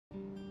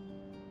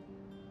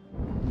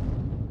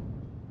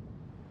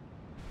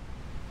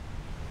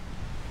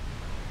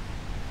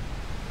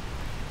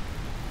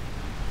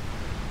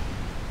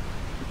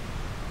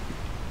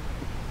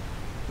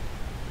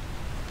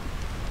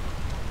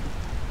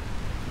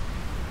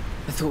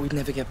I thought we'd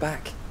never get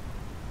back.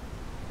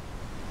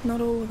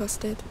 Not all of us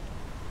did.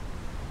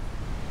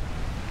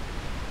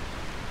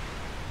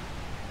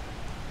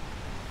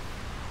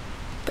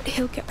 But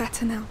he'll get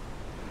better now.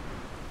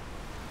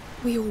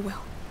 We all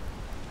will.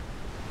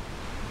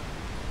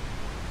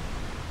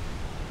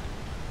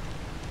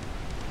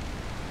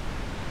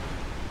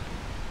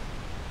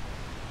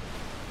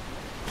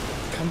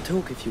 Come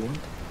talk if you want.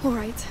 All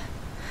right.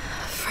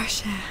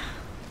 Fresh air.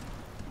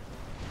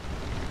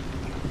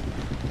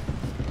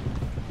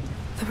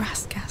 The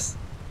Raskas.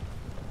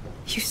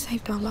 You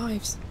saved our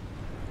lives.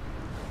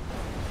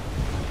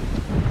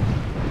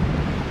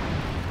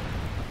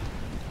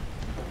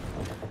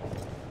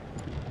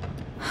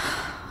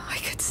 I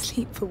could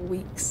sleep for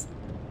weeks.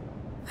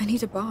 I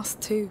need a bath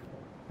too.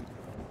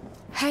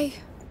 Hey.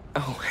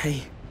 Oh,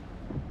 hey.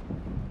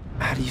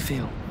 How do you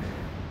feel?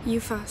 You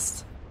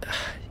first.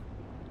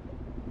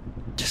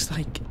 Just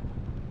like...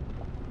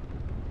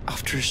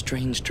 after a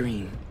strange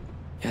dream.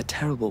 A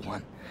terrible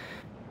one.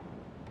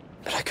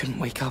 But I couldn't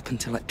wake up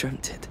until I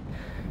dreamt it.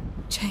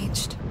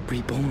 Changed.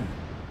 Reborn.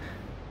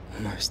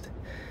 Almost.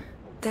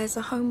 There's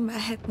a home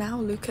ahead now,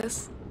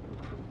 Lucas.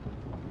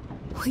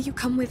 Will you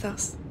come with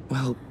us?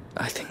 Well,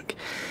 I think...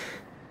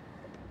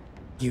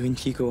 you and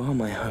Hugo are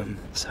my home,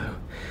 so...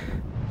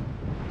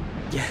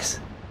 yes.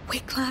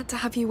 We're glad to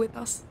have you with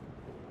us.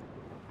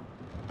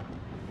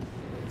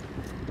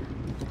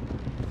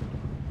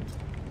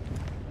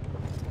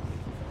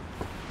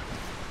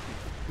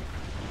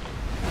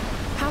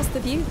 How's the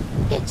view?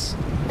 It's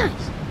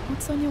nice.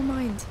 What's on your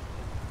mind?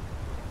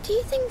 Do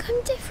you think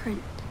I'm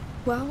different?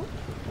 Well,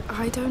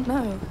 I don't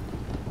know.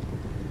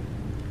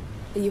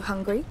 Are you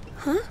hungry?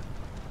 Huh?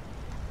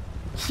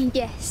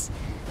 Yes.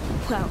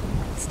 Well,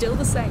 still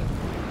the same.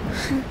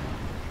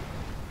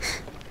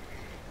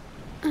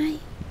 I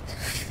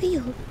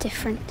feel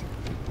different.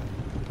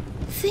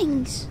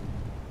 Things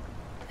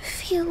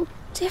feel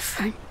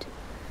different.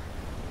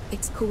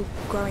 It's called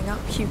growing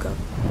up, Hugo.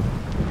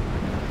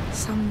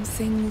 Some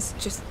things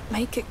just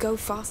make it go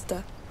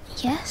faster.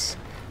 Yes?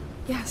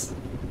 Yes.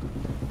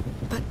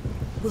 But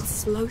we'll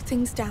slow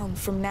things down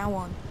from now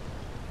on.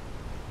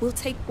 We'll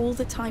take all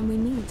the time we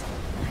need.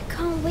 I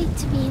can't wait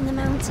to be in the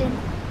mountain.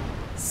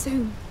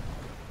 Soon.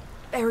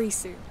 Very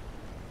soon.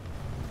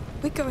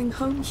 We're going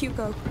home,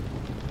 Hugo.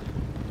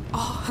 Our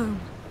home.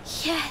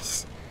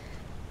 Yes.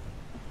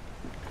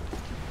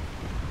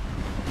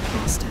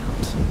 Passed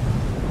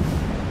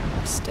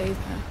out. Stay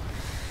there.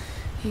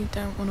 You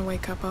don't want to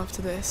wake up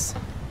after this.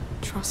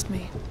 Trust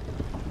me.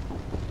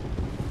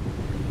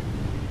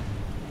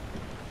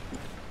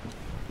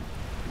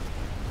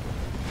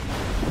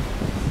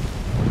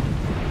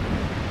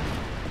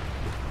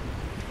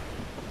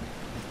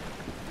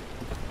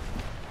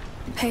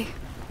 Hey.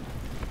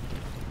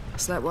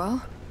 Slept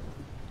well?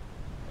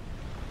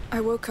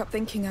 I woke up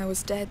thinking I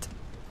was dead.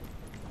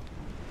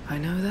 I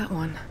know that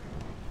one.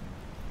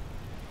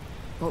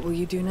 What will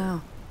you do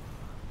now?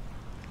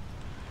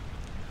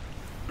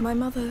 My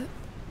mother...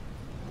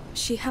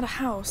 she had a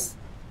house.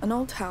 An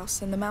old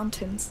house in the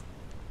mountains.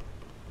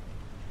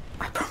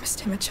 I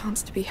promised him a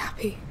chance to be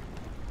happy.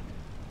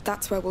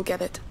 That's where we'll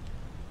get it.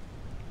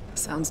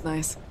 Sounds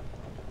nice.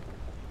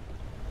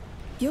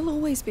 You'll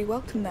always be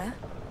welcome there.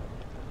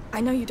 I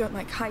know you don't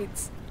like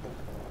heights.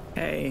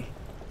 Hey,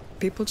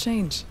 people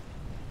change.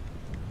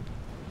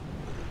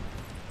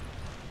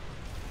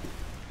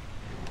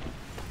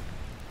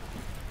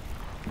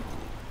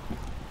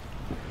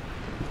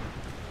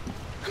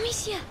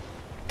 Amicia,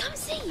 come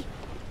see.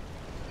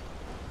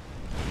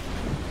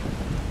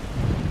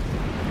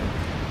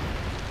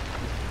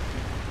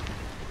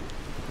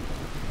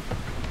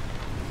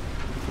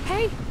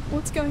 Hey,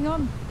 what's going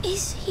on?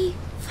 Is he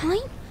fine?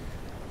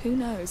 Who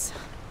knows?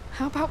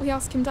 How about we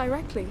ask him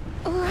directly?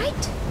 All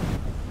right.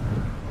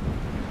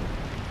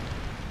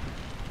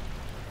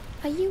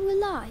 Are you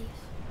alive?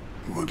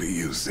 What do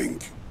you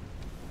think?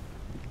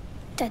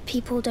 Dead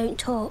people don't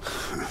talk.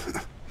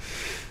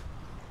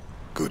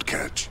 Good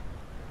catch.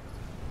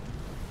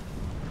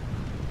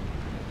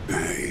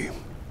 Hey.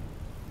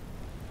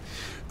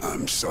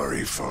 I'm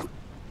sorry for...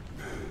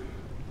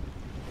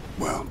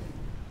 well,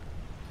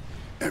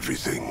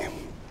 everything.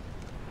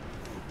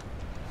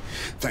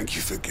 Thank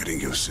you for getting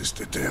your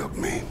sister to help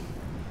me.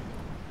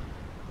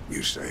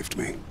 You saved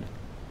me.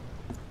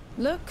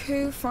 Look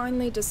who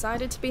finally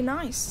decided to be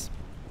nice.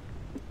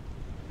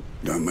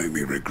 Don't make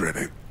me regret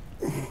it.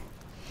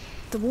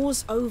 The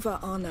war's over,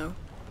 Arno.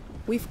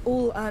 We've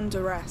all earned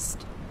a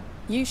rest.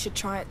 You should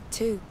try it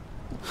too.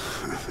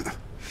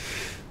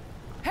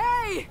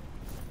 Hey!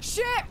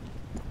 Ship!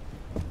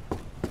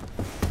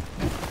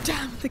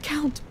 Damn, the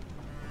Count.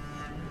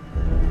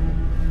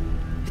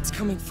 It's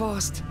coming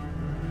fast.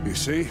 You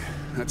see?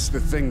 That's the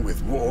thing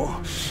with war.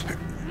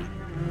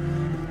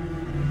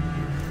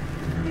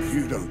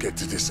 You don't get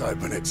to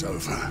decide when it's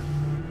over.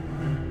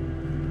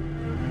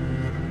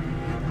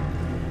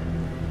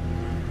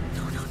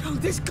 No,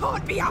 this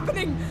can't be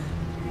happening!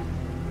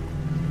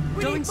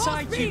 Go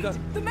inside, Hugo.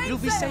 You'll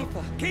be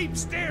safer. Keep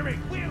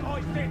steering. We'll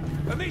hoist it.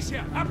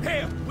 Amicia, up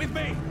here with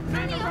me.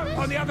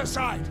 On the other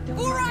side.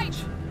 All right.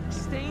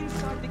 Stay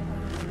inside the...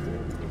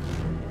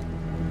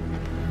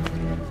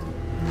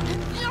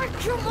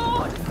 Come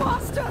on,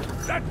 faster!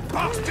 That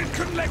bastard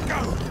couldn't let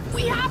go.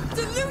 We have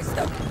to lose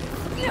them.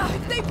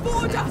 They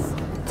board us.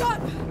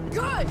 Done.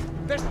 Good.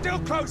 They're still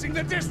closing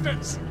the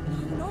distance.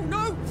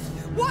 No.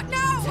 What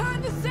now?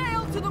 Turn the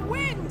sail to the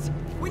wind.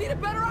 We need a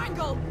better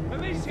angle.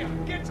 Amicia,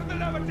 get to the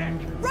lower deck.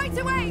 Right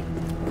away.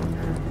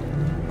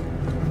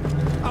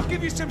 I'll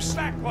give you some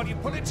slack while you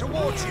pull it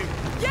towards you.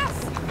 Yes.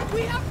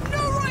 We have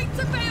no right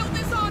to bail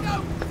this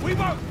Argo. We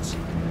won't.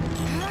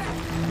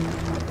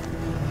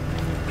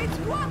 It's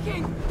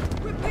working.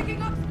 We're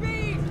picking up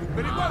speed.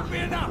 But it won't be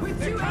enough. We're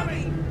They're too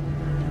coming.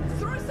 heavy.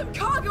 Throw some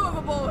cargo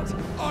overboard.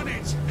 On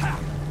it. Ha!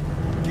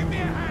 Give me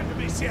a hand,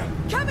 Amicia.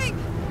 Coming.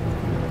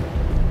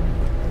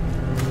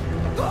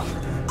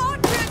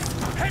 Archers.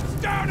 Heads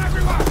down,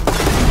 everyone.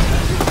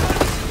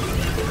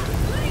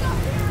 Letting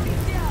off here,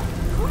 Amicia.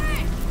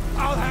 Quick.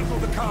 I'll handle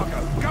the cargo.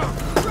 Go.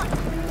 Right.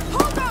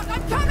 Hold on,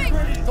 I'm coming.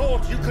 Really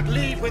thought you could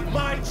leave with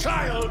my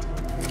child.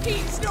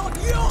 He's not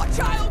your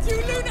child, you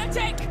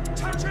lunatic.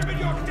 Touch him in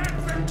your dead,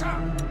 Victor.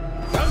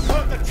 Don't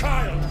hurt the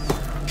child.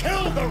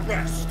 Kill the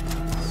rest.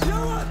 You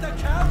hurt the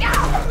cow.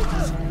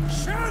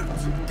 Shoot.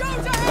 Go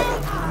to hell,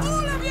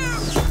 all of you.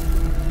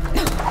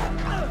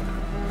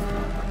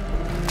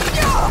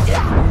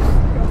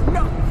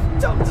 No,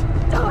 don't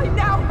die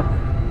now.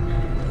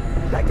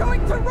 They're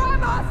going to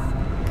ram us.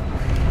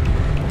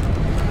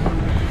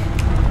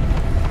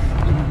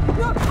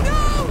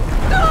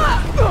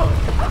 No!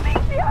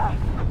 Amicia!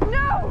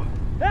 No!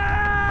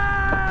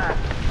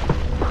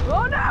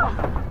 Oh no!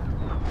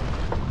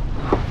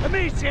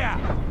 Amicia!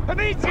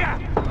 Amicia!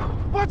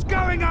 What's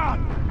going on?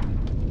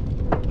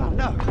 Oh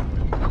no!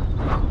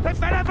 They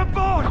fell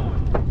overboard!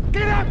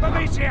 Get up,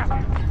 Amicia!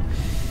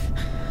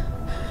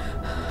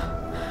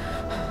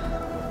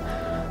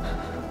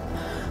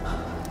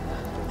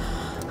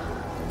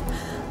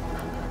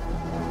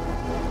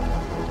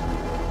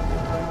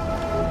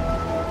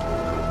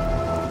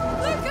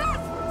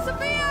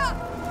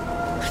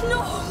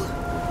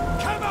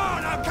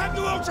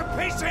 To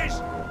pieces!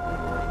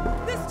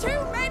 There's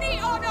too many,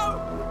 Arno!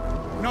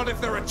 Not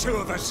if there are two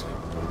of us.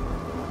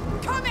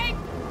 Coming!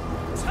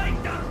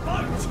 Take that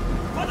boat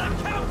for the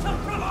Count of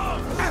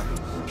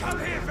Provence! Come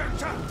here,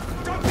 Victor!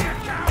 Don't be a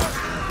coward!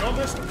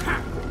 Promise?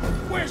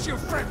 Where's your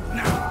friend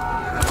now?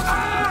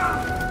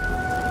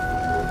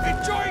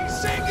 Enjoying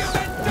seeing you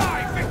men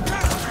die,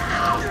 Victor!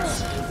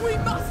 We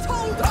must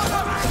hold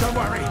on! Don't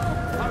worry.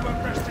 I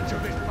won't rest until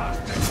this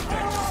bastard's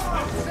dead.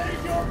 I'll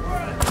save your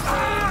breath!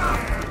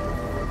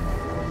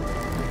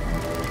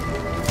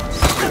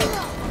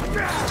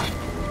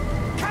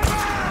 Come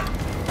on!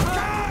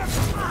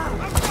 Come!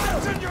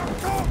 Abandon your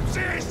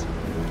corpses!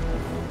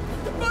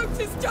 The boat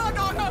is done,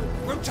 Arno!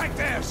 We'll take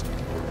theirs.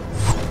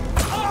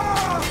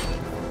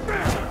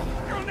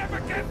 You'll never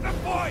get the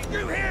point,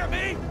 you hear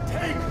me?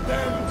 Take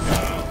them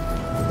down!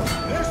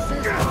 This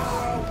is how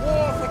our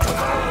war for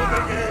tomorrow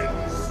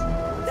begins!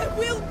 There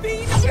will be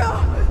no...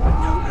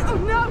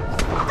 No!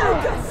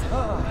 Focus!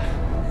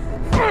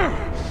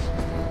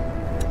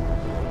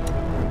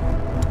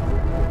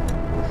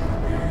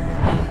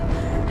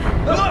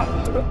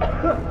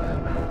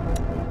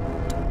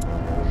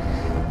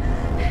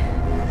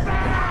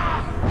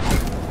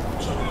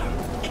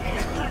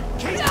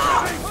 Keep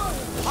going!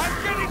 I'm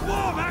getting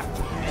warmer!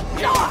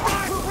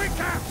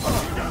 Quicker!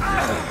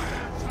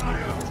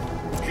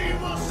 He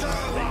will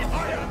serve a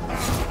higher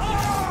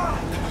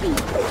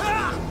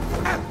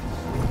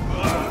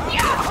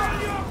Turn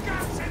your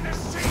guts in the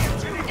sea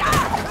until he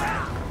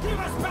give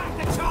us back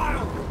the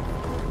child!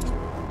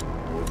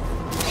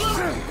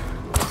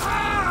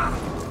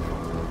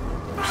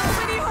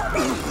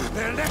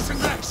 They're less and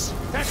less.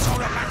 That's all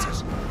that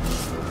matters.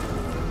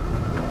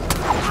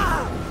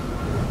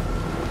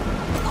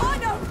 Oh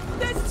no!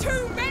 There's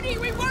too many!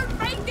 We won't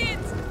make it!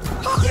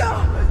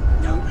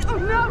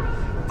 No!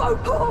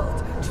 Boat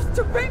hold! Just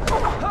a bit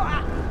more!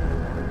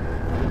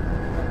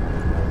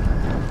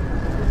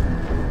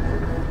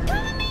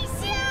 Come,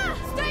 Amicia!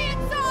 Stay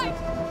inside!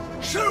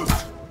 Shoot!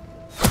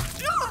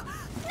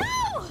 No!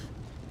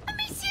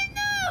 Amicia,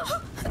 no!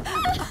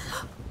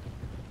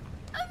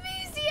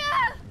 Amicia!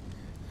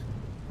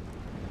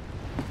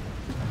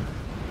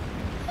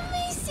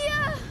 Amicia!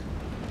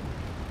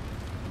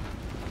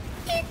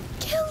 You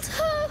killed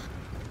her!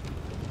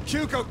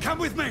 Hugo, come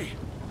with me!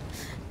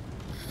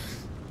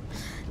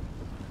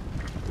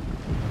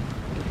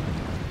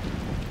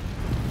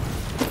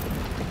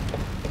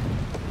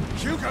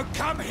 Hugo,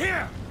 come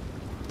here!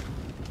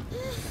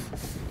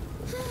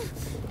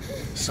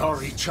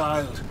 Sorry,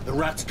 child. The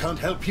rats can't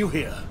help you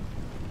here.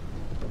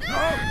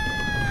 No!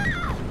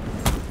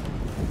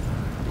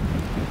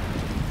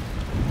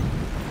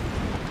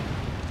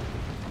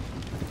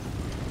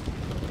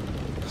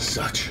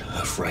 Such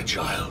a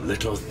fragile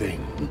little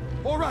thing.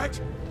 All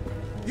right.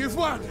 You've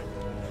won.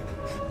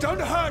 Don't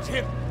hurt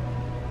him.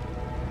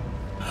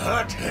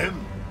 Hurt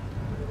him?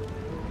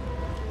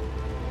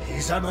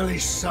 He's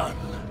Emily's son.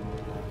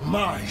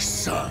 My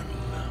son.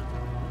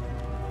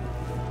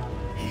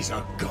 He's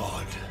a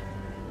god.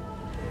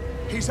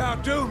 He's our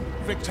doom,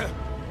 Victor.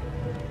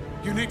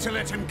 You need to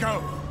let him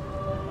go.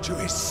 To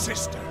his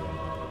sister.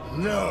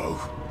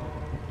 No.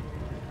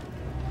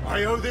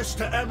 I owe this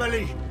to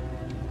Emily.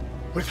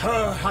 With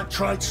her, I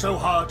tried so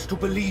hard to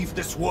believe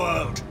this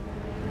world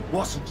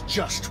wasn't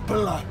just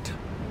blood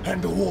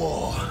and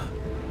war.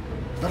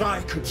 That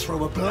I could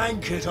throw a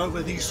blanket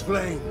over these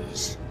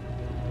flames.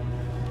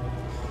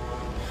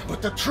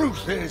 But the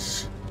truth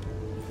is,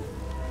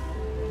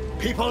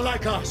 people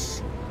like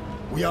us,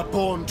 we are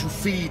born to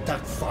feed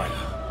that fire.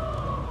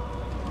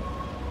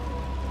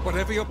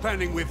 Whatever you're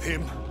planning with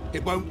him,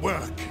 it won't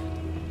work.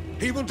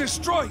 He will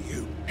destroy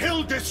you.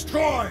 He'll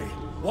destroy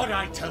what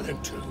I tell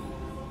him to.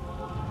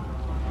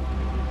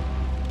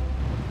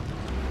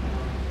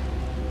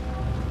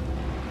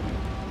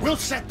 We'll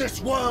set this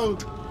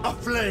world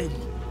aflame.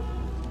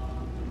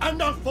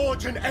 And I'll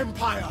forge an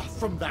empire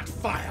from that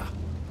fire.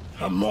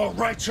 A more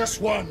righteous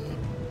one.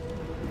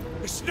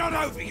 It's not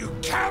over, you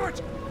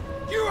coward!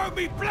 You owe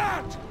me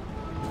blood!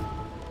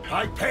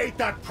 I paid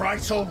that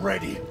price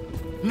already.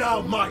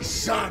 Now my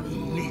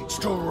son needs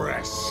to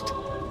rest.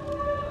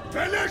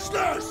 Finish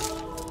this!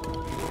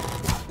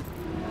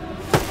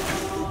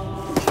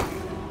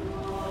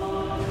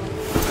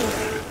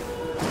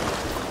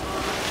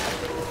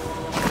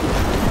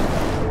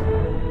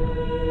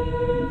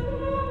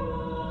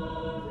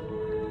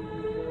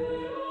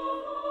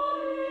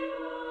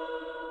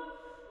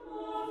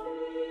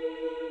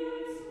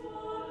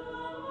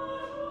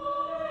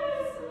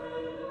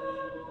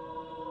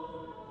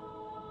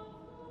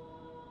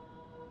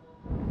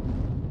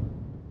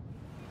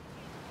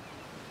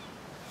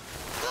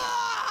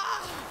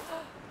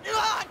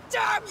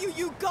 Damn you,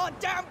 you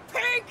goddamn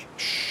pig!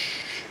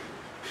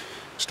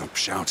 Stop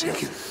shouting.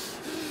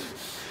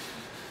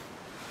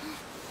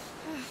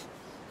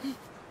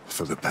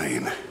 For the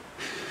pain.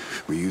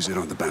 We use it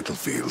on the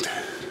battlefield.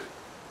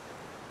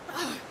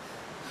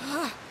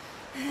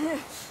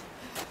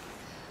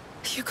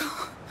 Hugo.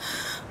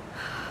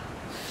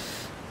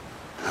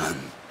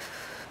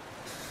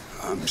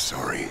 I'm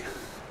sorry.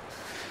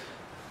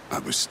 I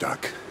was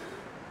stuck.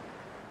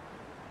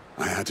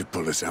 I had to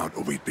pull us out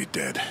or we'd be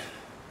dead.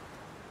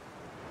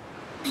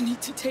 We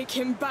need to take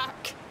him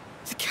back.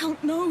 The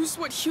Count knows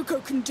what Hugo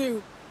can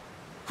do.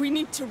 We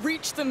need to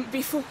reach them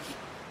before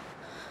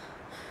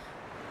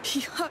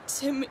he hurts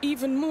him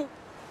even more.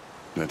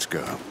 Let's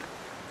go.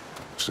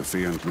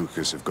 Sophia and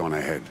Lucas have gone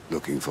ahead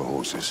looking for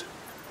horses.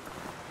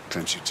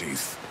 Clench your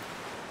teeth.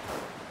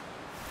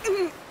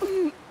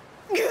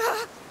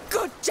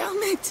 God damn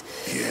it!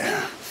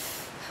 Yeah.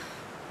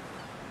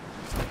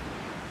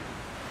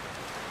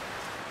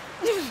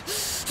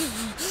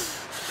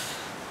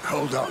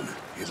 Hold on.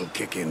 It'll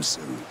kick in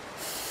soon.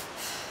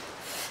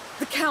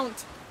 The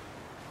Count.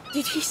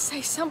 Did he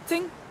say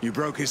something? You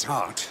broke his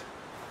heart,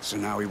 so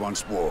now he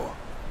wants war.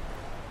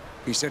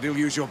 He said he'll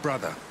use your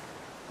brother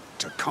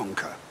to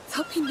conquer.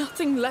 There'll be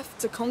nothing left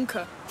to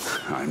conquer.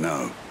 I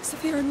know.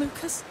 Sophia and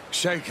Lucas?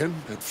 Shaken,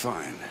 but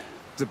fine.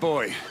 The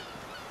boy,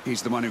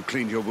 he's the one who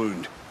cleaned your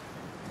wound.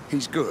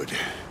 He's good.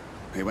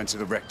 He went to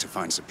the wreck to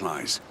find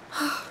supplies.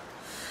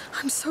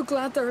 I'm so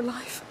glad they're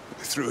alive.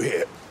 Through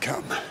here.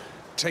 Come.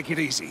 Take it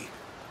easy.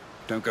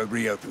 Don't go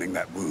reopening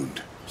that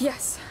wound.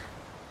 Yes.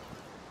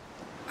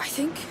 I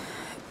think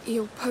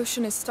your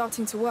potion is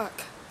starting to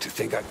work. To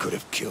think I could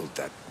have killed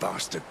that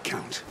bastard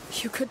Count.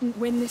 You couldn't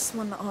win this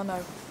one,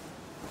 Arno.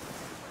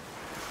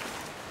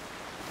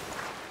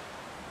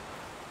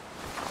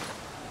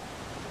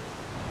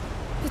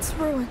 It's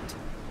ruined.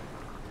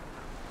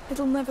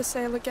 It'll never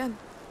sail again.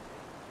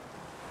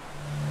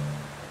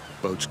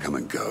 Boats come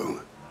and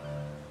go.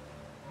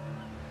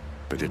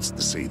 But it's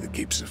the sea that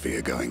keeps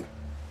Sophia going.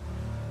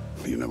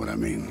 You know what I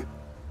mean?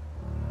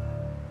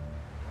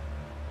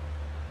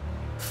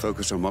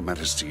 Focus on what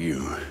matters to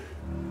you.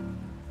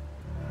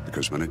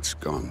 Because when it's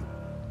gone...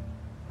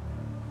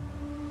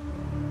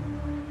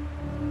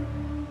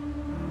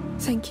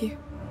 Thank you.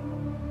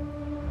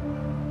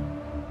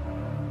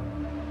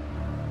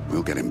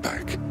 We'll get him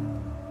back.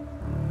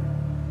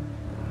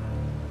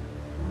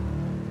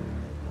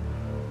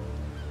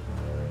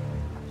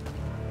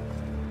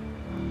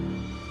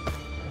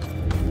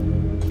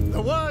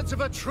 The words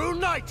of a true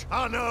knight,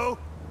 Arno!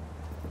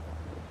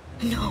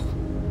 No.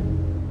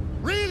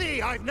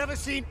 Really, I've never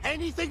seen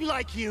anything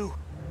like you.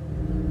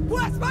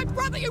 Where's my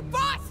brother, you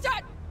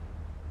bastard?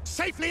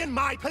 Safely in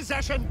my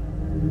possession.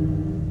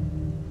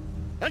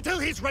 Until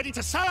he's ready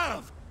to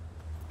serve.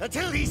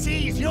 Until he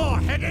sees your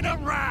head in a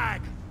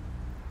rag.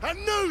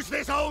 And knows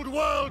this old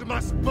world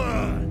must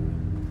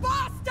burn.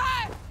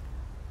 Bastard!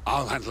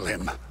 I'll handle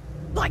him.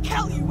 Like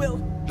hell you will.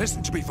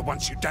 Listen to me for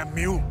once, you damn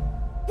mule.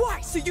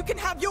 Why, so you can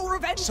have your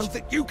revenge? So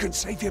that you can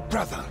save your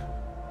brother.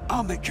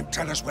 I'll make you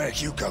tell us where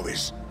Hugo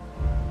is.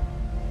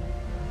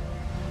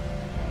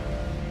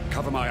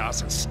 Cover my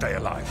ass and stay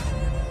alive.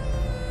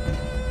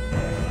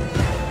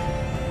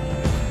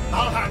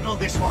 I'll handle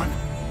this one.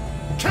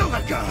 Kill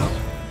the girl.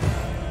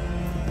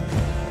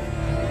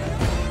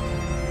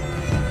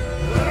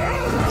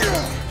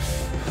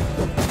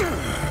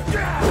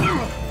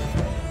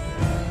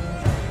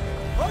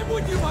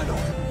 with you, my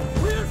lord!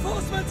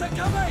 Reinforcements are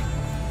coming!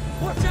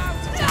 Watch out!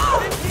 No!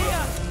 In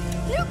here!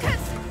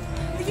 Lucas!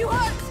 Are you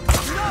hurt?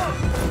 No,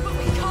 but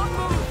we can't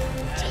move.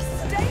 Just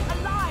stay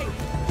alive.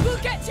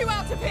 We'll get you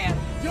out of here.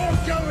 You're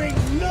going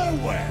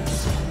nowhere!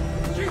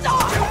 You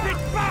stupid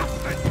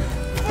bastard!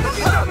 What have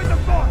you done with the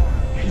boy?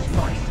 He's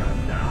my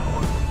son now.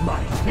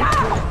 My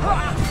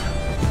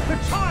The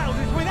child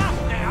is with us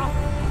now!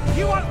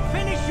 You won't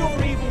finish your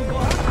evil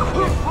work,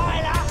 you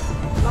piler!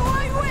 Oh,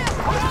 I will!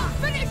 I'll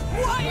finish!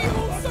 Why are you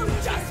all so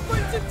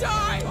desperate to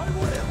die? I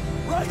will!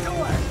 Right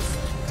away!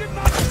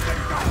 Demolish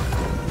them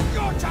both!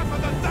 You're tougher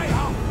than they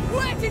are!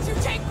 Where did you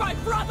take my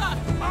brother?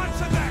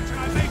 Answer that and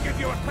I may give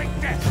you a quick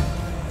death!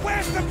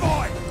 Where's the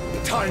boy?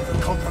 The time for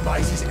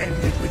compromises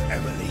ended with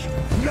Emily.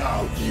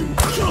 Now you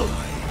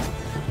die!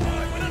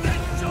 I will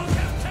avenge your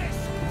countess!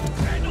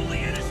 And all the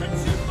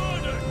innocents you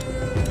murdered!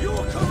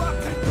 Your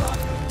corrupted blood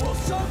will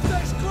soak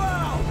this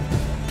ground!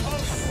 I'll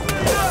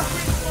slay her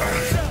with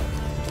myself!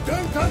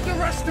 Don't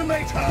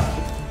underestimate her!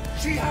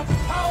 She has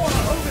power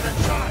over the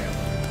child!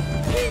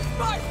 He's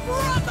my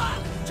brother!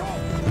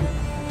 Talk!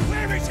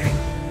 Where is he?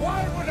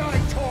 Why would I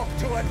talk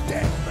to a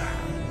dead man?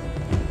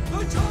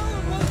 The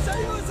child will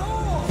save us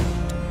all!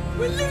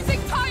 We're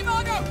losing time,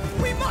 Arno!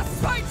 We must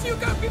find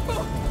Hugo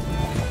before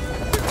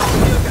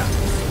Hugo!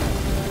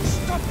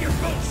 Stop your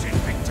bullshit,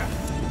 Victor!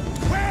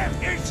 Where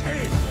is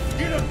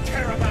he? You don't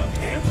care about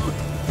him!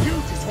 You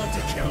just want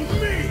to kill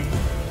me!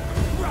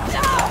 Right.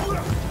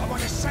 I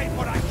want to save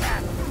what I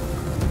can!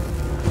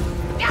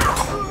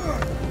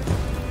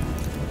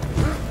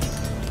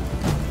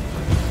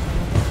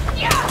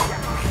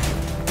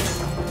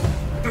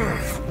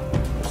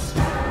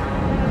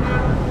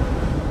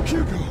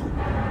 Hugo!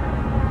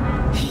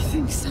 He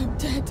thinks I'm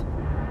dead.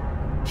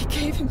 He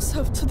gave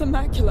himself to the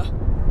macula.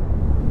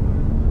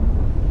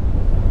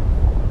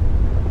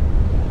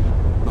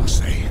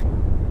 Marseille?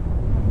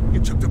 You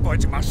took the boy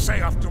to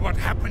Marseille after what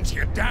happened to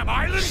your damn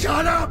island?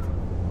 Shut up!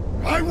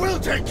 I will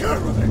take care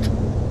of it!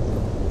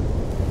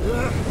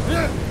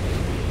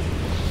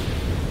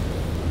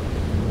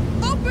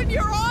 Open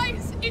your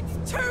eyes!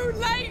 It's too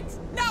late!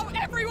 Now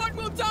everyone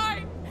will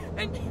die!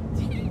 And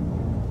he...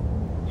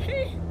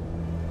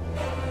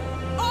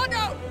 Oh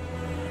no!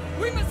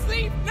 We must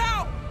leave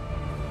now!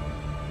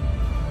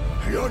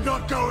 You're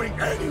not going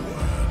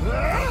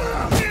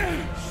anywhere!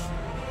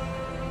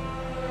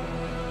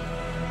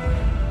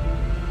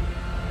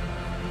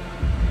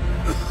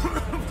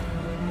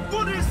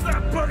 What is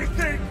that bloody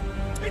thing?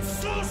 It's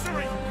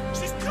sorcery!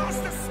 She's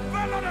cast a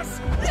spell on us!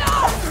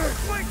 No!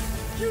 Quick!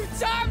 You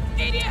damned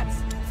idiots!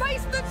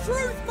 Face the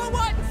truth for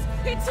once!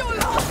 It's your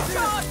last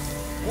chance!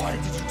 Why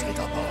did you take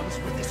up arms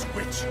with this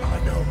witch,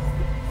 Arno?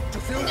 To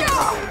fill the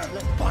void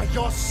left by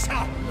your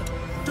son!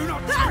 Do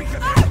not speak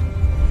of him!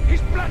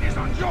 His blood is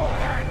on your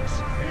hands!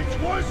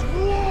 It was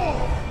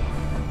war!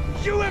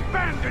 You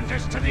abandoned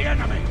us to the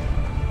enemy!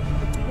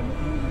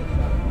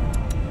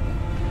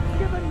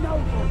 Give a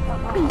noble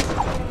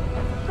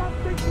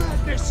something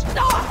madness!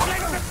 Stop! Let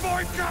the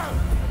boy go!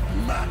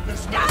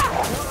 Madness makes the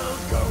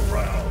world go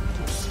round,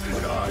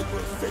 but I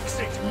will fix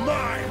it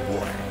my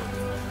way!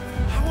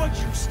 How are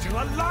you still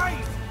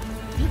alive?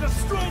 You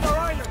destroyed our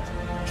island!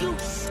 You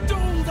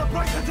stole the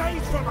brighter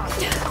days from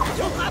us!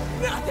 You'll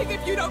have nothing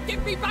if you don't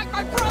give me back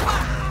my brother!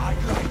 I'd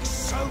like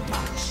so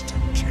much to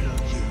kill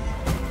you.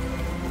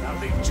 I'll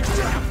leave just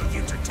enough of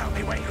you to tell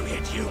me where you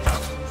hid Hugo.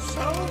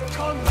 So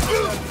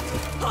confident!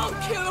 I'll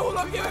kill all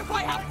of you if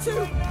I have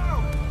to!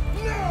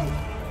 No!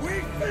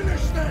 We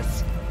finish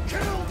this!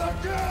 Kill the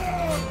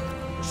girl!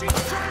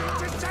 She's trying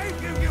to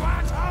save you, you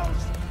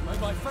assholes! May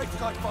my faith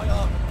guide my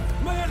arm.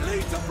 May it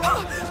lead to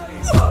brighter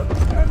days!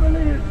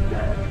 Emily is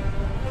dead.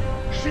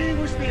 She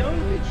was the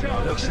only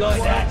child. Looks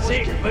like that's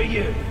it for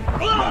you.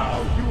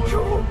 Now you will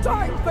You're all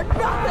dying for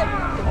nothing!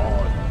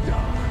 or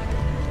die.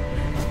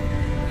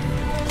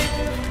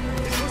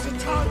 It was a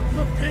time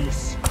for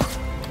peace,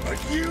 but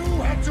you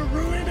had to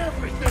ruin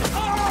everything.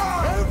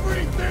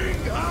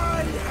 Everything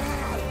I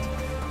had.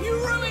 You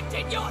ruined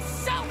it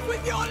yourself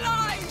with your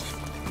lies!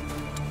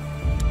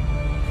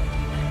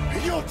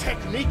 Your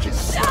technique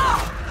is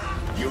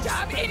you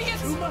Damn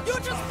idiots! too much You're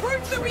just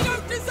proof that we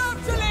don't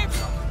deserve to live!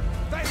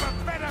 They were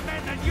better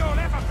men than you'll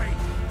ever be!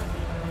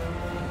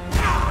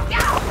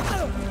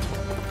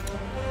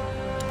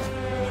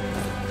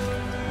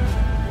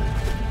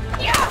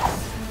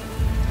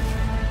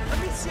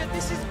 Amicia,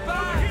 this is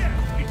bad!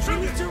 Here!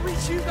 We need to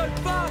reach Hugo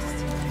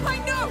fast! I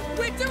know!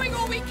 We're doing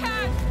all we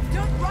can!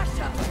 Don't rush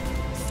her!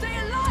 Stay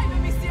alive,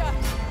 Amicia!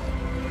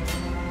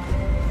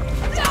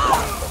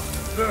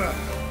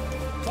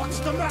 What's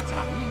the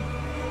matter?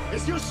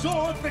 Is your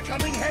sword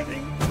becoming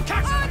heavy?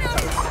 Catch Oh, no!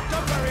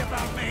 Don't worry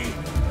about me!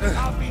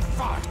 I'll be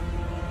fine!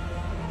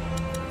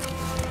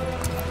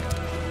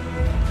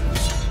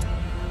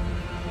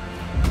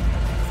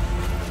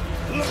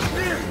 Look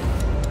here!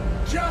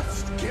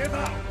 Just give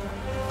up!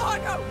 Oh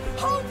no!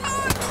 Hold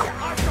on!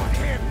 I've got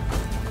him!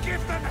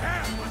 Give them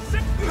hell! I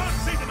simply can't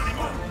see them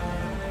anymore!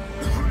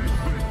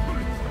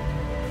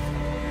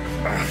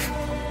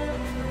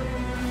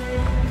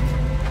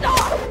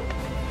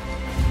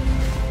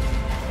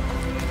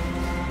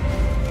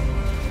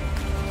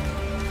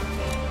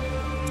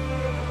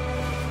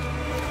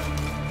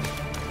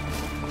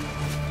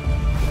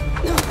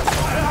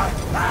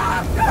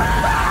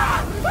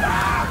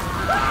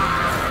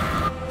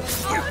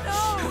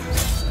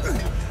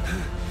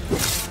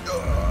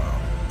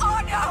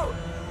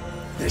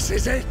 This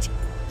is it!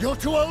 You're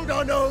too old,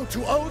 or no?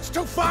 Too old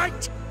to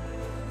fight?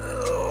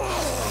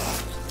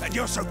 And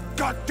you're so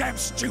goddamn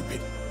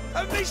stupid!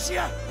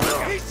 Amicia!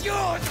 He's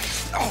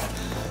yours!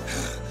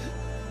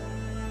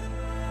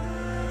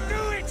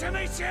 Do it,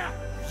 Amicia!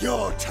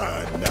 Your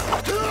turn now!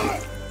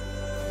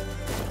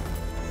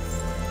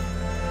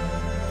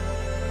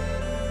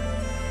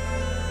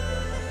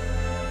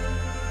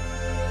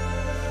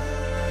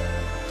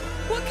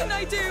 What can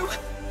I do?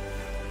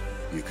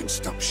 You can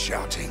stop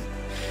shouting.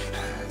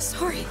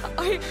 Sorry,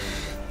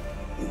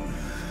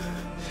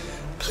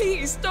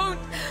 Please, don't...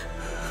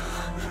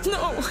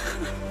 No.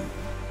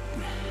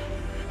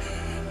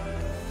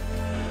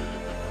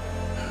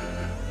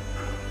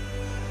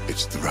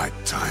 It's the right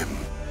time.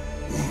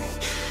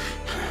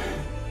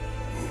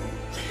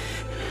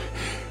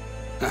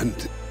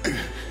 And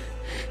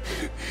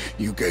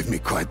you gave me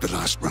quite the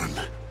last run.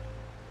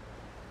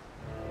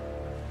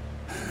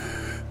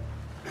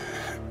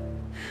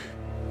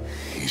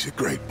 He's a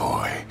great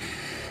boy.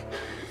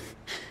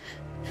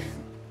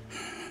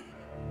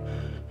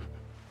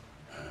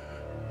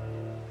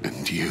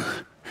 And you...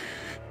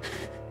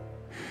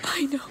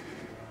 I know.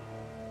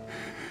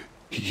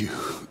 You...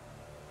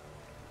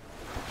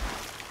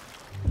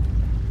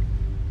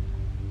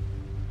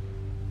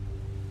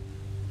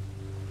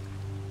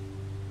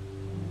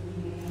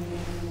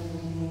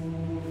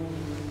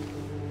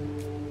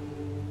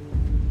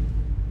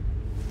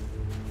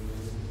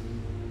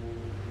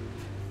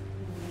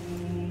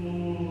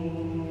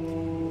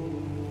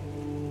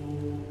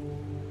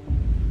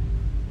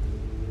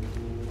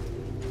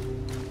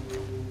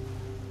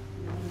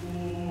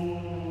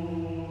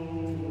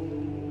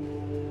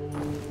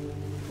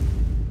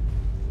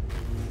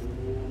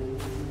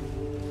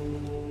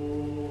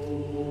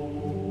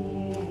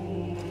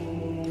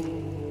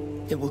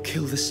 It will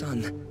kill the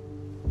sun.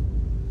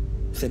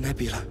 The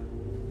nebula.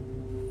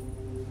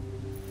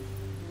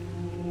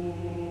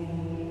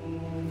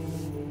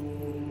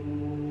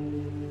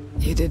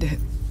 You did it.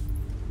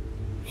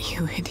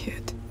 You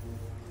idiot.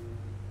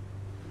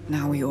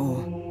 Now we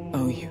all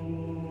owe you.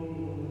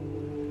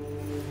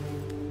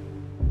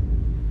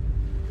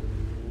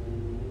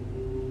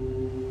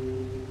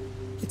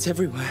 It's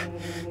everywhere.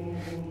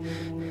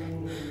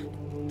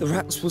 The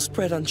rats will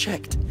spread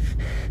unchecked.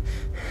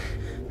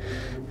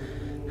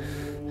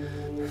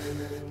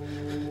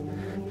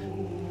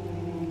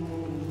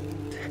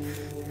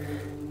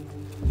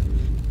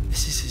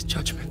 This is his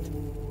judgment.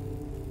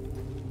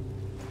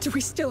 Do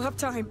we still have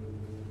time?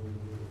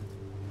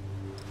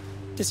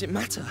 Does it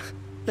matter?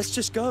 Let's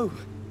just go.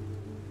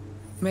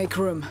 Make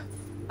room.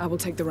 I will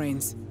take the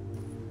reins.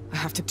 I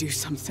have to do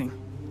something.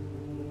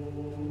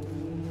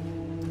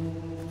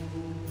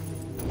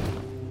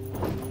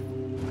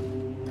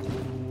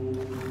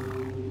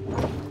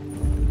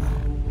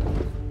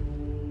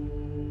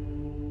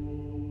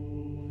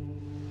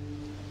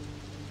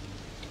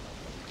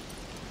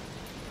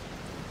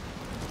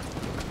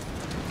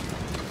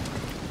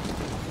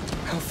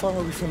 How far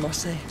are we from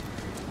Marseille?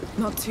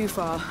 Not too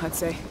far, I'd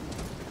say.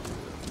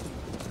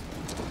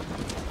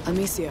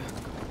 Amicia,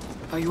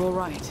 are you all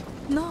right?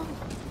 No.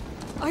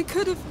 I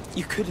could have...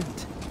 You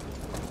couldn't.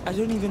 I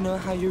don't even know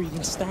how you're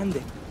even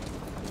standing.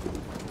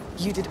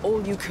 You did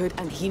all you could,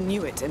 and he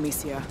knew it,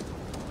 Amicia.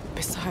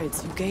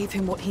 Besides, you gave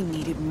him what he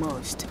needed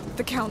most.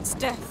 The Count's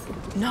death.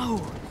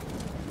 No!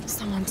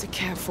 Someone to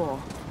care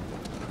for.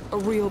 A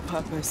real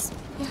purpose.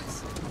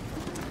 Yes.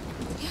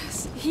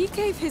 Yes, he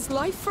gave his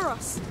life for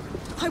us.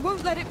 I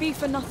won't let it be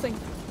for nothing.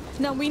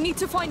 Now we need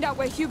to find out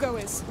where Hugo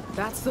is.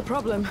 That's the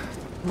problem.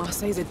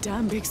 Marseille's a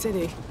damn big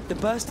city. The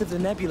burst of the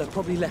nebula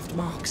probably left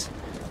marks.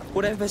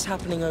 Whatever's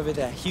happening over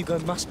there, Hugo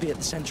must be at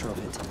the center of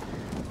it.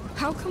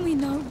 How can we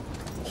know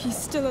he's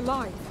still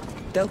alive?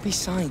 There'll be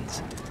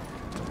signs.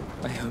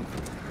 I hope.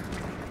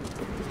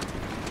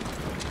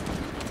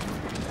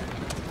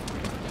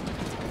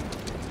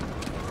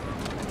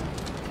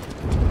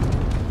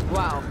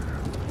 Wow.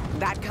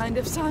 That kind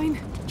of sign?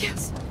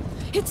 Yes,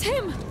 it's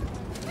him!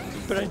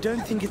 But I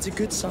don't think it's a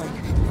good sign.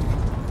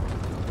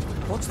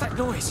 What's that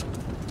noise?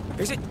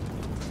 Is it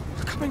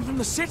coming from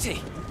the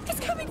city? It's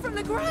coming from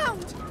the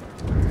ground!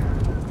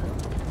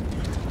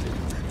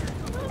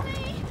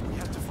 We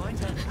have to find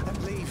her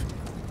and leave.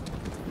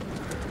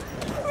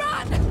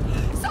 Run!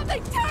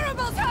 Something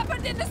terrible's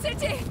happened in the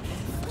city!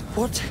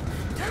 What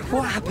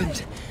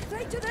happened?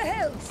 Straight to the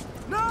hills!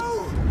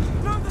 No!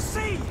 No, the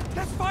sea!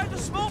 Let's find the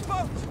small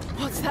boat!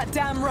 What's that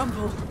damn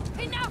rumble?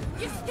 Enough!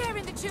 You're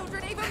scaring the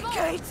children even more!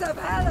 Gates of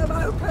hell have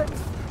opened!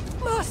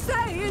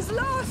 Marseille is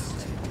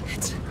lost!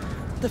 It's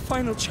the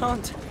final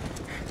chant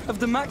of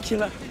the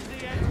macula.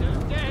 The end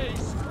of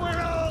days!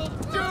 We're all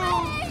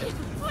doomed!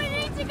 We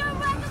need to go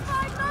back and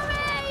find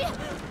Mummy!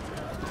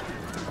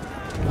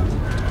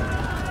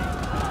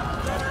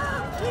 Get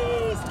up,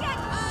 please! Get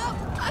up!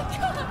 I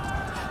can't!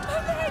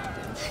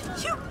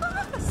 You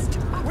must!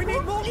 We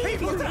need more leave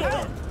people you to here.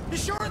 help! You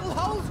sure it'll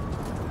hold?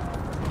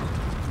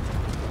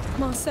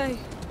 Marseille.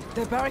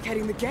 They're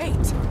barricading the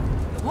gate.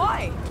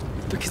 Why?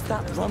 Because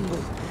that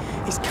rumble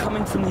is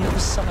coming from the other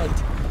side.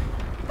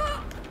 But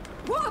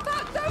what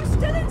about those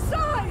still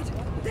inside?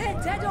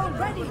 dead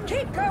already!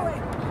 Keep going!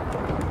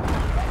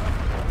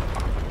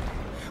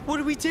 What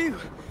do we do?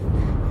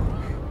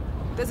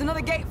 There's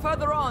another gate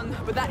further on,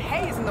 but that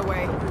hay is in the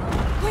way.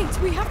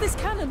 Wait, we have this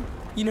cannon.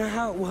 You know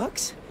how it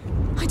works?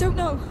 I don't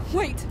know.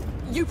 Wait,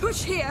 you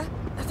push here.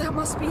 That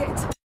must be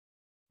it.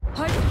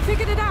 I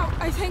figured it out,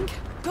 I think.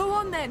 Go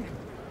on then.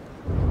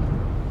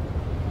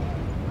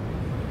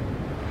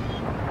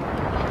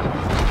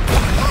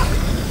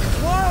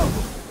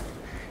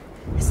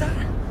 Whoa! Is that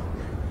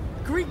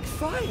Greek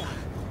fire?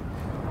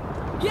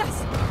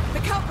 Yes! The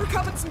Count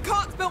recovered some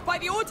carts built by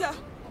the Order!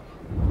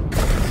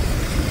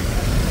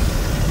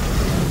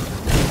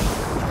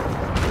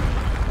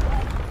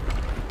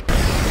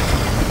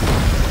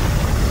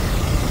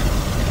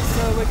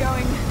 So we're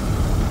going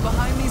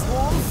behind these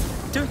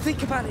walls? Don't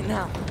think about it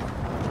now.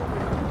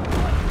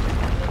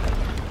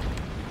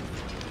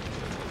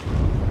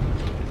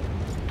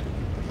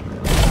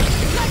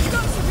 Let's go,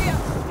 Sophia!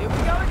 Here we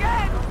go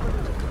again!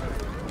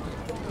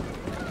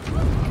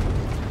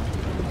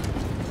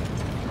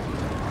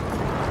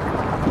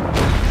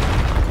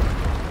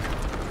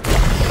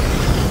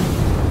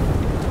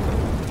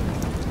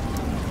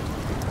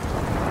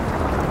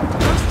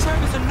 Those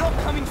terrors are not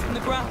coming from the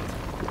ground.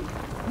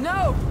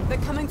 No! They're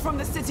coming from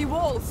the city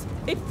walls!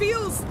 It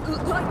feels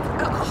like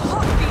a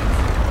heartbeat!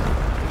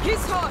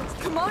 His heart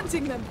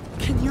commanding them!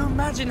 Can you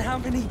imagine how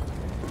many...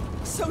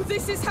 So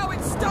this is how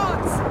it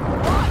starts!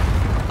 What?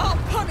 Our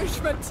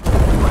punishment!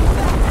 What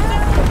the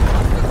hell?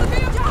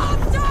 Sophia,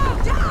 faster!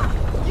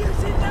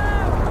 Use it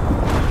now!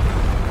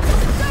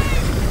 Stay!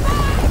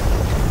 Fire!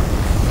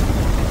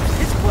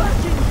 It's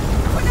working!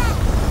 For now!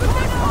 But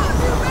there's far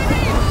too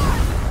many!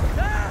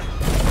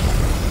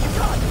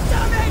 God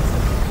damn it!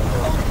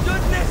 Oh,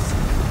 goodness!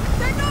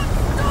 They're not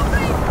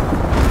stopping!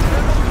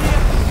 They're all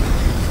here.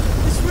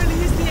 This really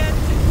is the end.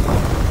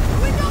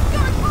 We're not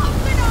going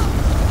fast enough!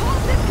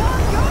 Horses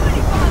can't go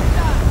any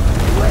faster!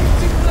 Way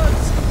too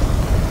close.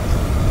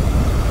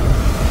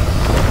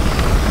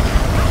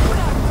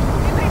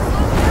 It may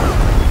slow down!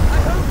 I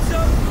hope so.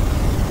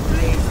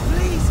 Please,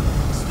 please,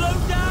 slow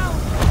down.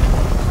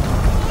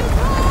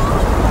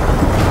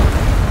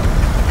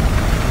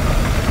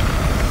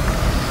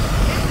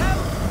 It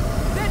helped!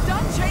 They're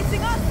done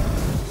chasing us!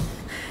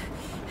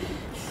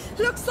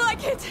 Looks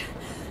like it!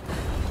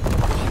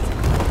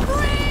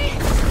 Free!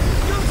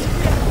 Go,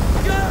 Sophia,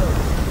 go!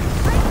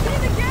 I see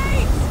the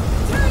gates!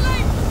 Too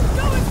late!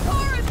 Go as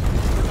far as...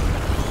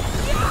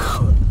 No!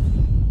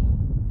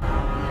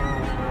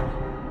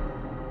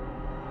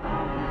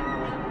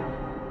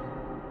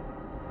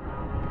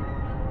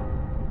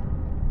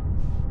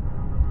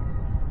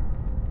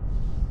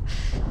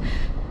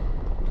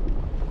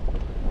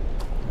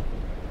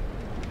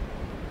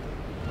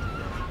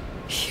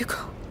 Hugo.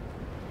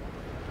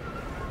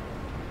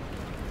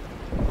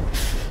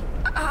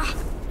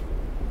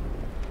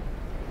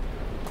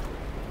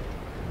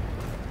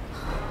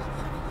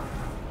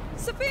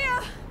 Sophia!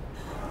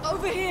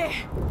 Over here!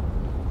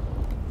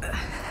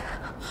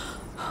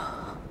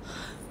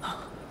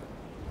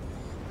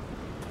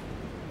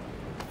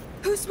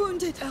 Who's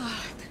wounded?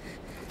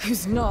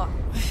 Who's not?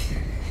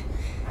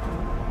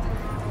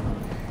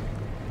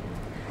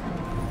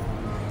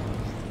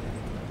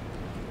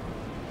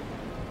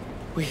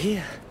 We're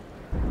here.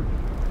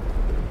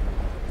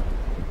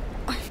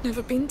 I've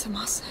never been to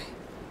Marseille.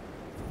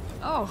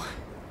 Oh.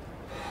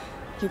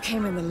 You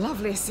came in the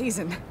loveliest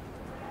season.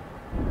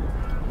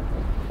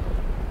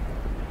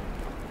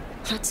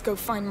 Let's go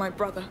find my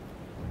brother.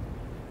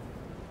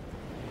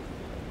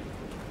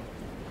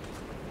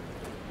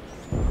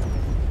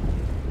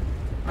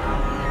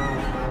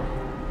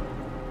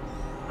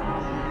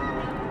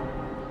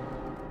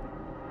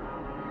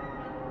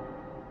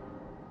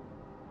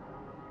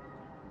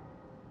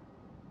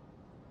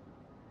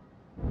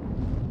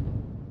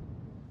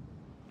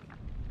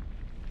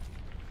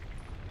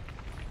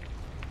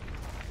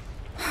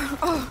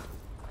 Oh,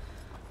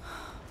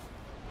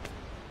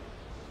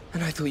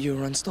 And I thought you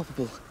were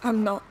unstoppable.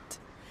 I'm not.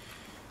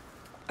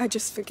 I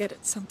just forget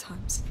it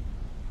sometimes.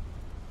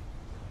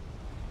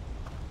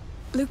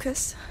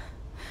 Lucas,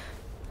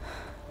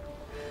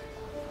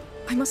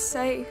 I must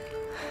say,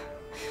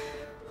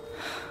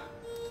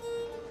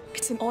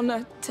 it's an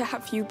honor to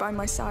have you by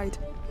my side.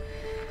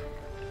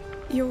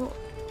 You're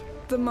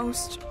the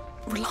most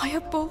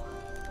reliable,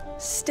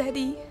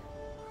 steady,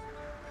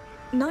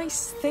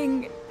 nice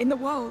thing in the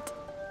world.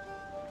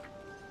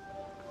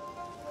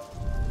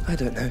 I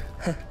don't know.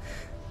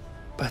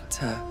 But,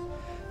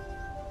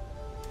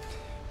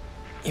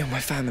 you're my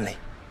family.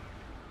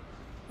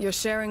 You're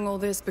sharing all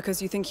this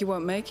because you think you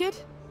won't make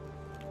it?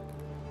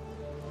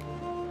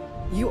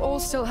 You all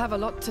still have a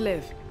lot to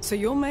live, so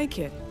you'll make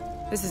it.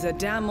 This is a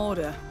damn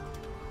order.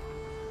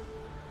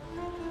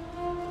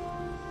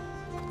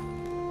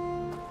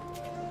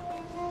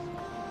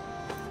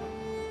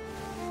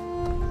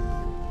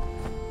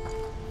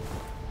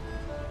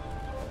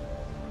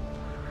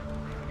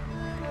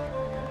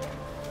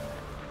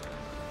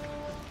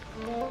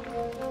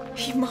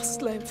 He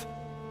must live.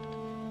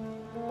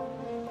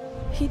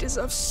 He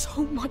deserves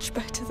so much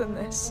better than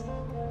this.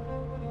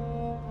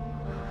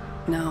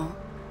 Now,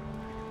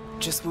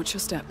 just watch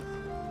your step.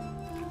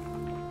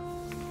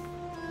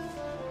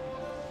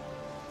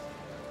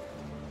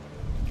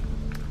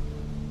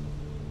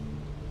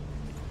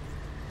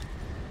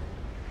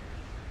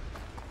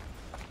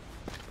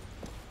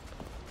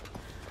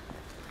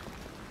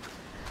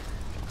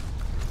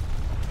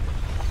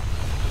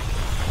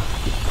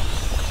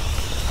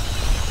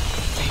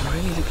 They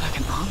really look like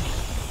an army.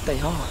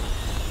 They are.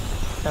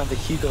 Now that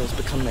Hugo's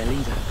become their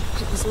leader.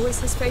 It was always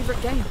his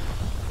favorite game.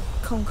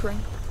 Conquering.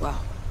 Well,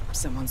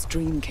 someone's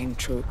dream came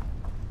true.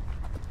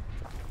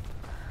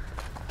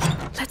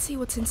 Let's see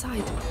what's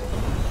inside.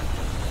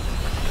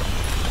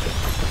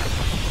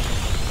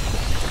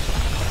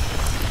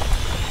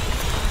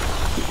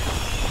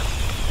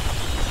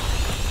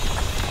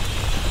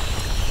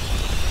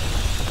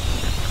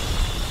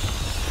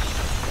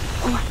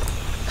 All right,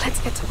 let's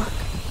get to work.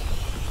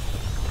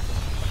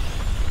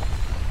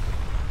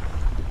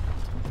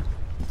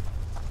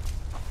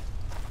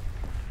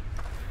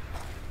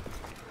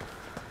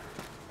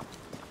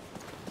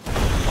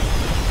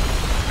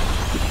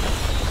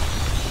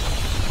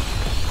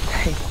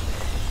 Hey,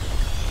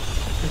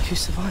 look who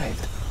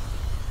survived.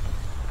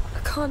 A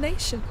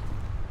carnation.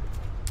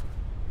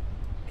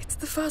 It's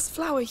the first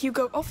flower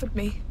Hugo offered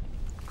me.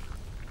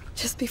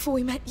 Just before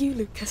we met you,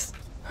 Lucas.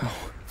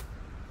 Oh.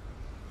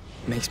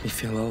 Makes me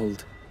feel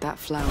old. That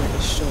flower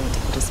is sure to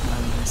put a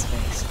smile on his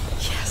face.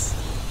 Yes.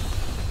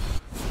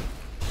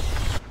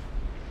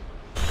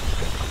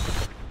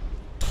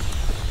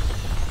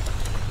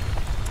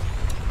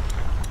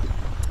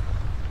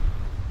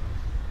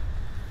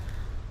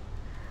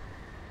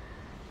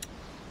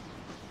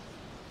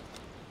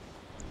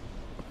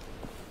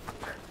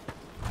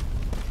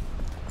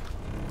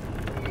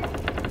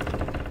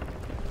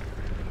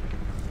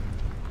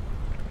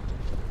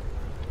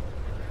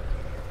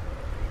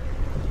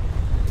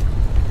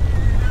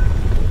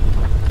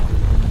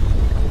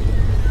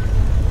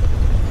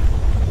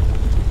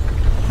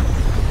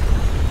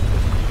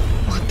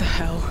 What the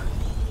hell?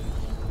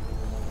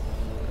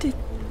 Did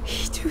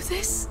he do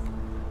this?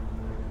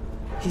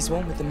 He's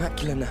one with the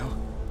macula now.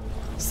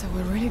 So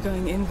we're really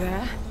going in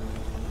there?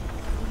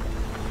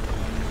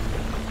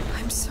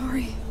 I'm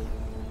sorry.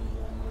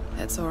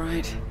 That's all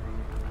right.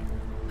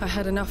 I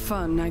had enough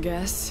fun, I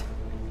guess.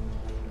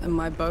 And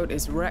my boat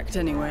is wrecked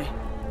anyway.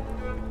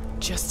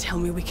 Just tell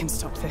me we can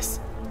stop this.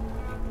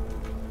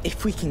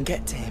 If we can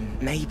get to him,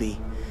 maybe.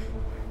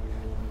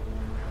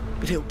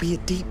 But it'll be a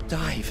deep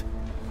dive.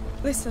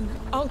 Listen,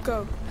 I'll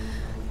go.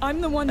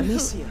 I'm the one who...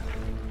 Amicia,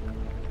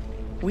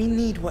 we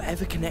need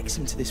whatever connects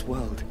him to this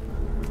world.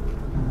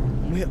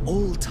 We're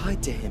all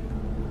tied to him.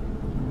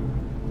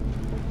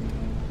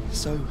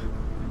 So...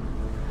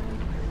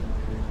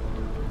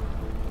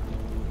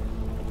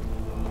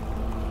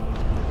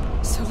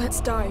 So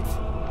let's dive.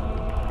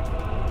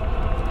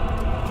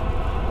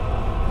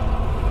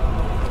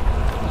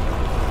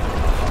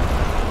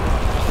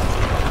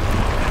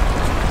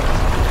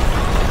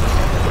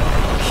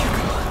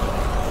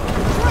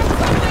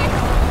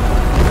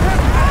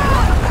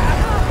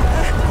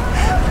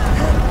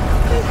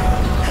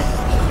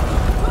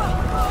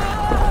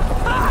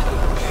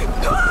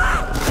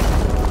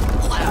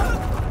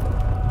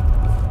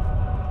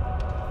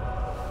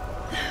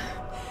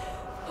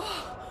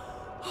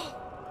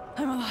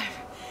 I'm alive.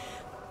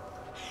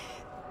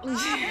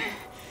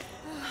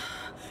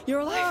 You're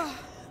alive?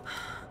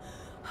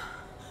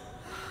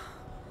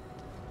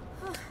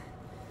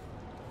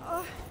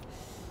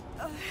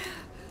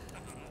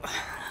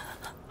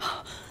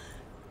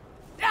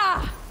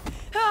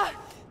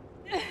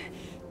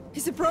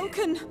 Is it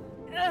broken?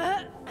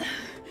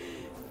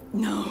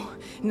 No.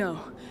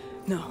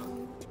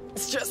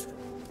 It's just...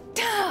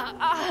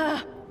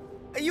 Are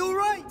you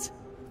alright?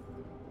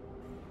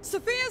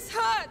 Sophia's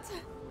hurt!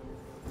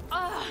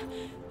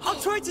 I'll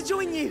try to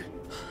join you.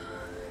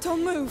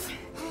 Don't move.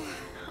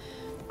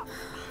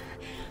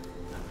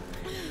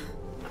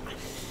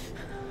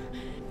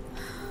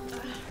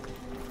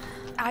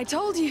 I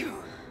told you,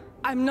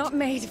 I'm not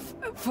made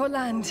for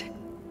land.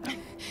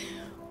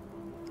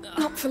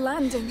 Not for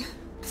landing,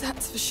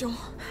 that's for sure.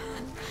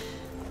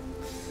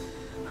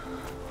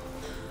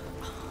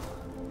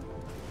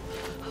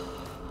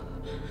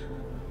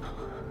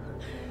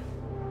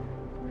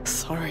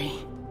 Sorry.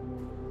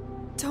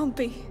 Don't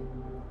be.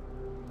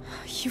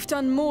 You've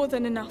done more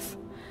than enough.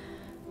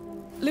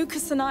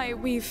 Lucas and I,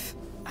 we've...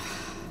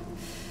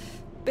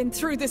 been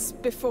through this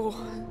before.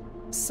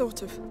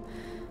 Sort of.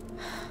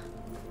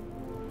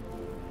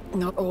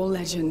 Not all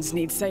legends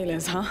need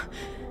sailors, huh?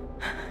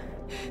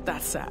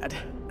 That's sad.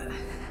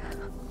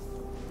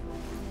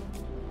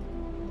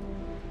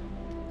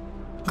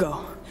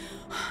 Go.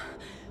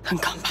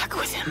 And come back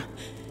with him.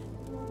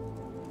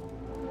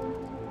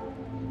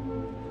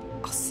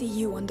 I'll see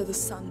you under the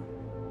sun.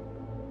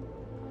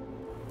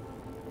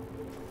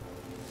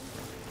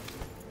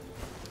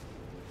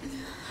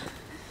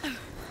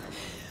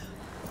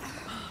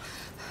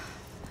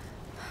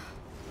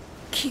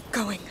 Keep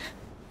going.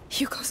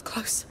 Hugo's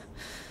close.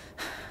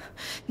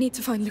 Need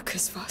to find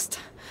Lucas first.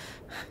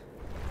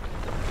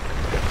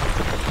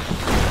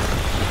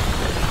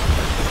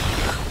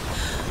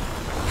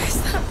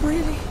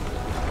 Really?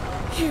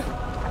 You?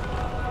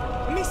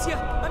 Amicia,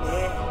 I'm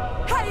here!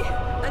 Hey!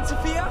 And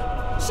Sophia?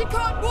 She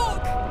can't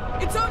walk!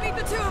 It's only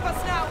the two of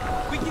us now!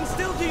 We can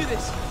still do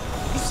this!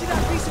 You see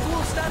that piece of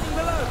wall standing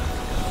below?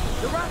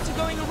 The rats are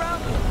going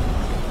around it!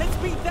 Let's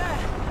beat there!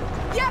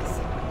 Yes!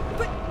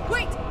 But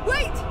wait!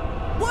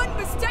 One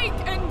mistake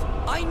and...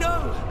 I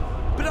know!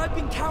 But I've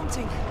been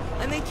counting,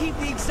 and they keep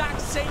the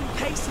exact same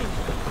pacing.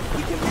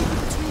 You can make it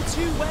between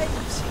two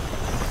waves.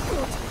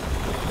 Good.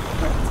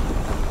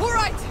 All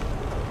right!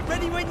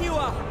 Ready when you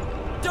are.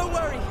 Don't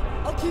worry,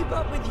 I'll keep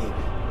up with you.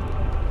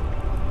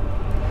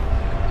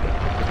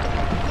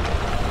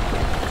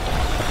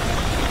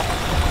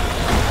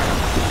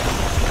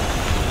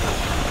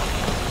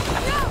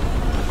 No!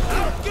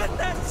 Oh,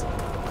 goodness!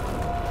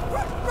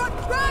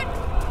 Run!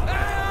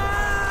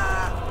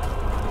 Ah!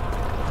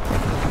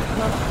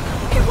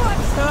 It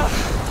works!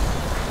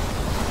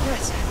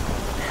 Yes.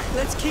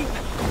 Let's keep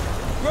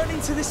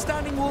running to the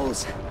standing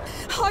walls.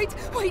 Hide,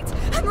 wait,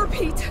 and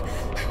repeat.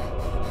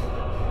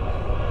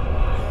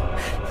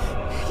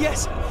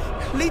 Yes.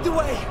 Lead the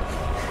way.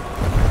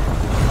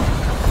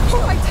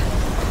 All right.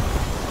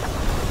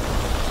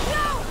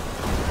 No!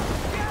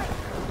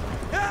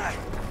 Ah!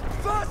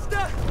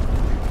 Faster!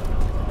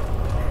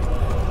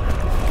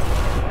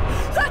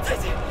 That's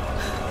it!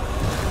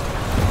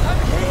 I'm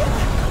here!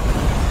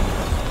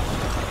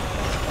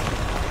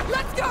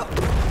 Let's go!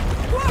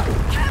 Whoa!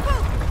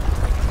 Careful!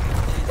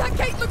 That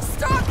gate looks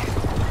stuck!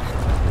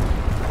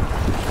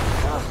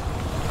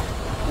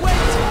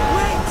 Wait!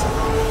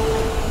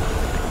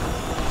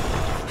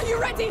 Are you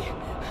ready?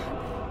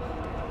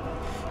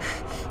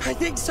 I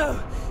think so.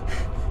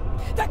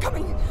 They're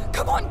coming!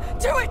 Come on,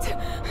 do it!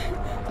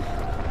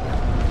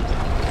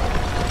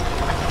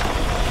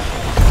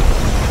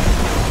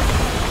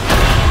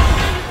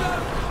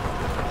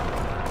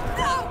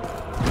 No!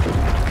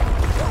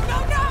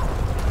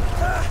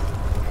 No!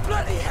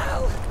 Bloody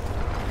hell!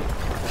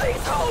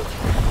 Please hold!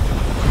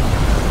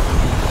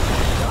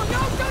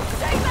 No, don't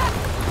say that!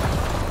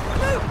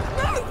 Move!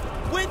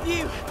 With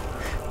you!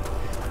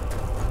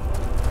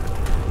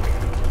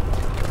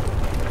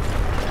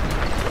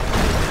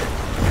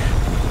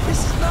 This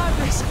is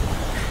madness!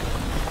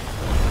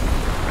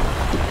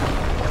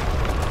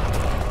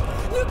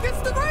 Lucas,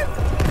 the roof!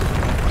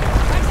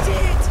 I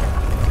see it!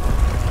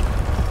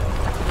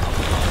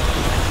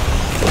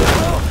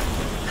 Oh!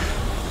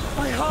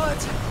 My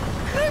heart!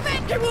 Move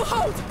it! It will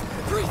hold!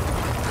 Breathe!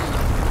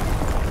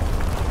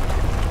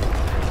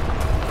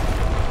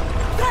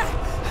 There!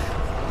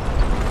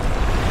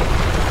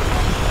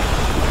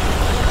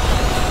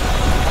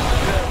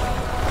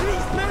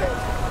 Please move!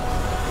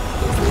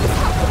 These walls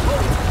have to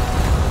hold!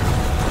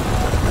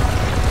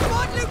 Come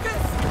on,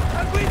 Lucas!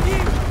 I'm with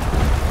you!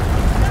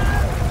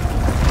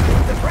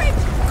 The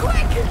bridge!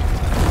 Quick!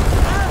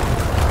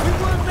 We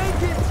won't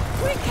make it!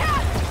 We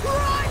can!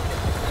 Run!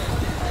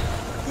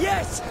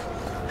 Yes!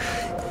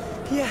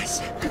 Yes!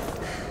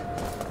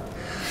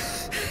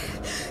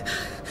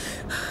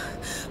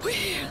 We're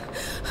here.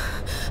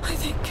 I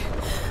think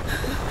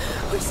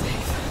we're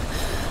safe.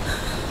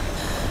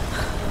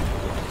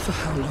 For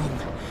how long?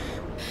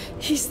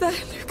 He's there,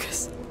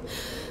 Lucas.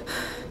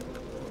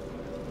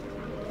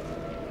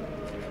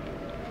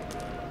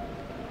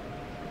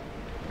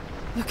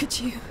 Look at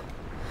you.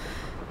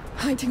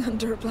 Hiding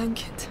under a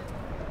blanket.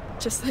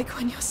 Just like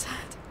when you're sad.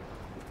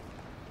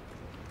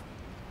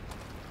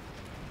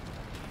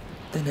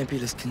 The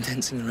nebula's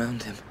condensing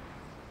around him.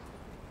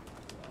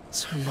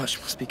 So much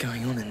must be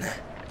going on in there.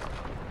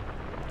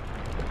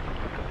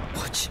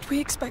 What should we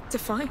expect to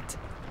find?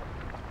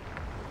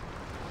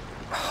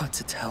 Hard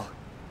to tell.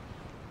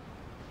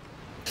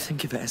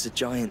 Think of it as a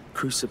giant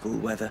crucible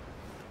where the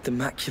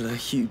macular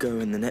Hugo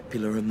and the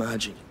nebula are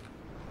merging.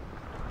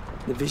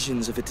 The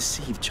visions of a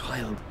deceived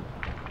child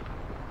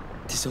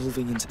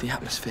dissolving into the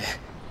atmosphere,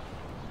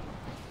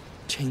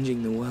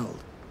 changing the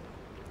world.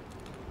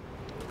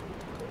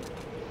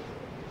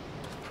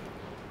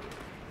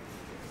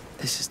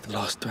 This is the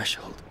last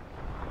threshold.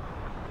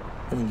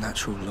 All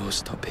natural laws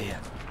stop here.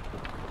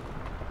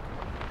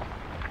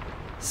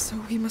 So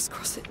we must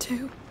cross it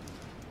too?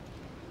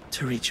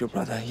 To reach your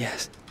brother,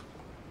 yes.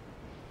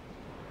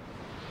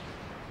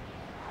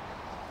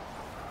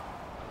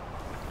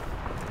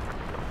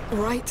 All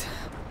right.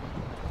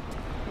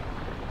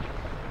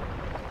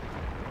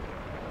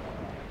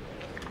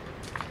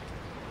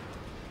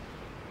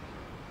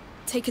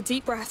 Take a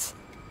deep breath.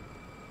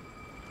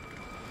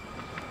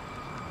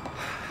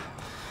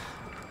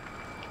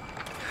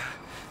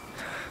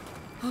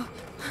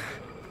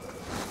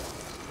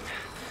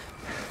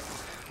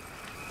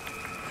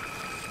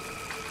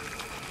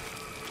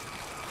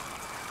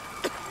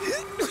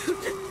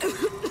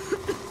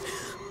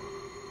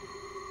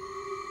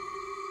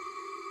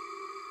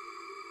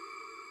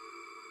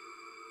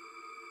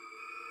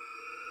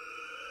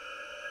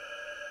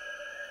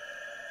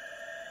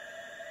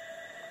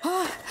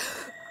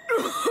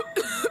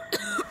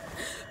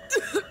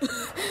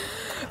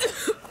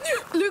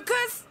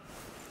 Lucas?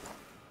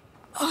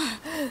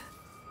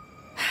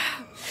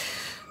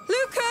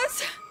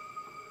 Lucas?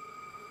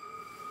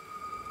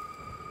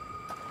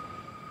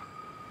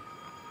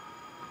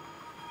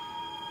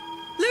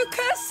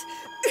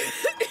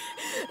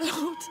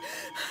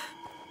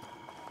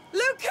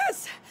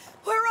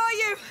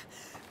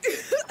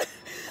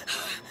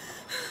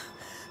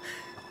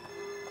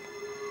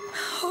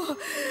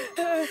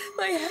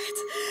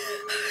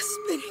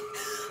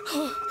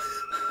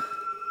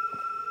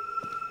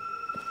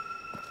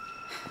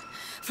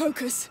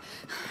 Focus.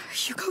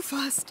 You go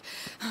first.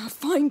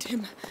 Find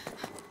him.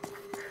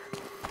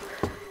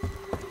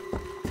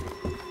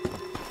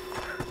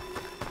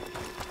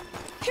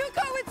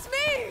 Hugo, it's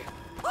me!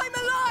 I'm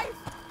alive!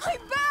 I'm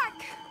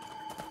back!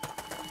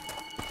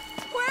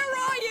 Where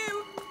are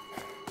you?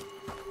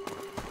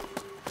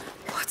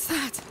 What's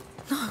that?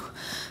 No.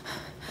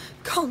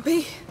 Can't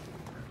be.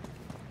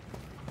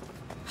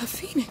 A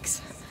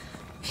phoenix.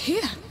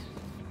 Here.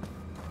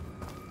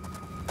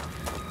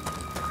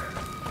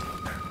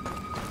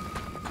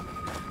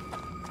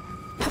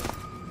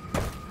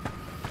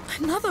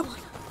 Another one.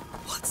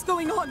 What's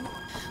going on?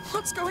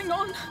 What's going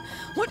on?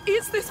 What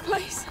is this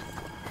place?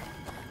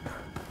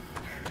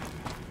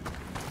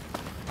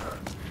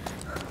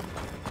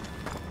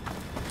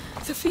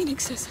 The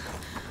phoenixes.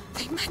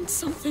 They meant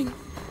something.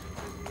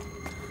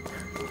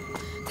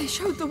 They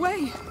showed the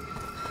way.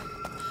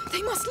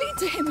 They must lead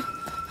to him.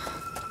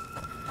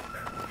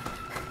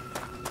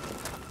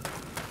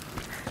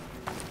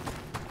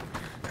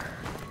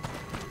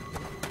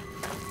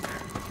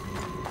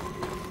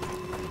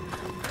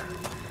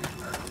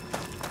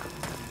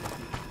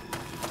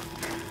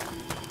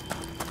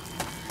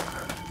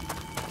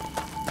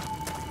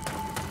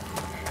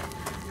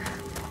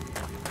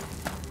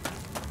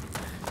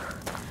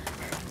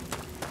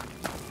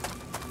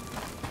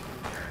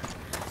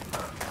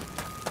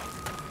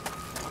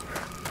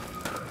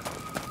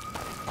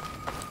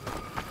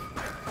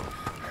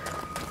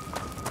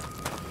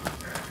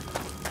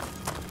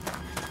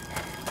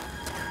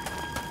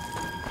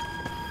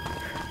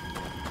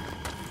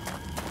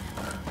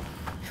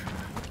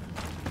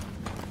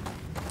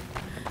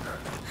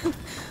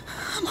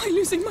 Am I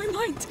losing my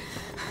mind?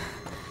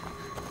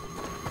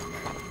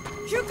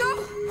 Hugo!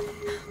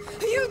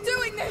 Are you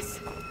doing this?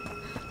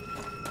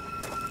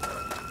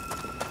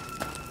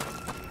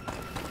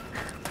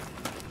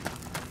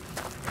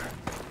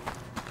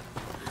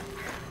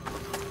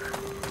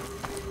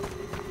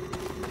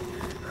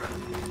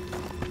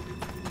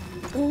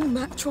 All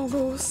natural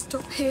laws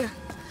stop here.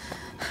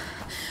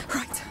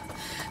 Right.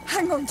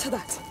 Hang on to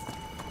that.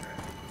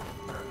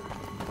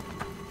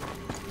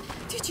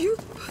 Did you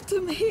put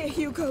them here,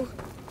 Hugo?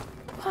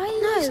 Why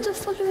are you still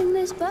following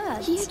those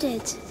birds? You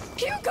did.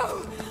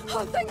 Hugo!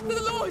 Oh, thank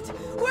the Lord!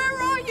 Where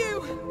are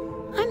you?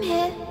 I'm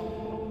here.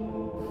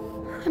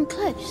 I'm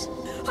close.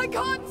 I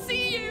can't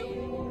see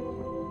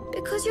you!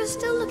 Because you're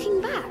still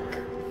looking back.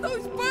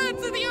 Those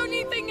birds are the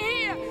only thing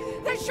here!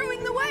 They're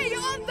showing the way,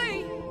 aren't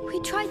they? We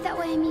tried that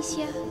way,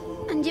 Amicia,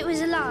 and it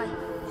was a lie.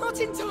 Not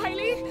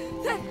entirely.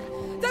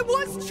 There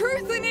was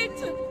truth in it!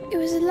 It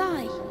was a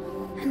lie,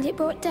 and it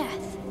brought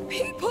death.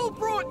 People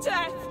brought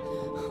death!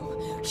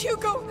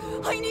 Hugo,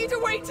 I need a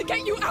way to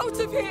get you out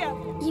of here!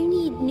 You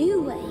need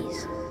new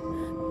ways.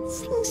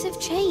 Things have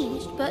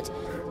changed, but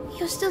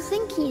you're still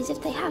thinking as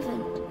if they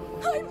haven't.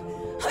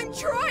 I'm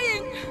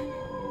trying!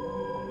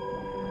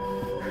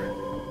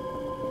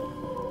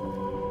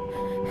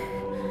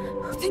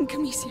 Think,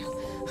 Amicia.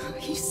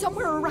 He's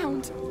somewhere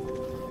around.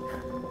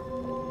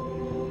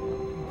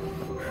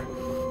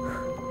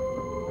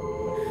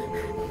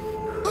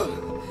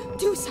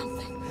 Do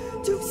something!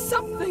 Do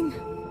something!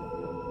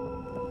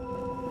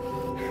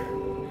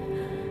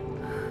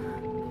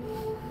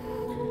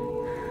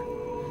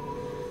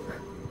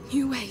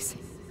 New ways.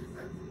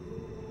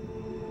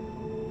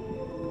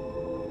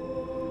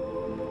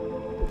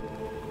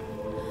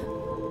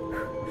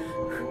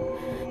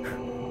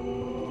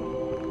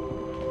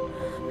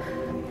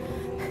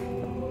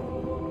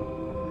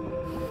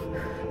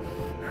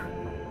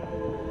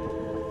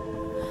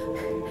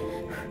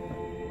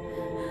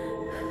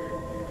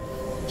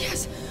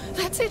 Yes,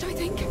 that's it, I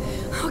think.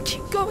 I'll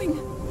keep going.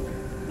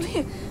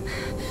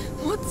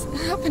 What's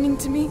happening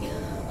to me?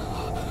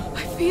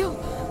 I feel...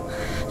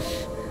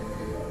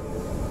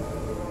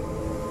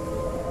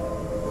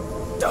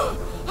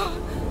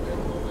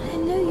 I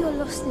know you're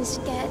lost and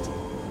scared,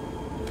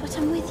 but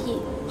I'm with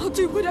you. I'll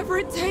do whatever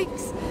it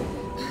takes.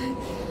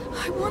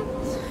 I want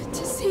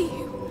to see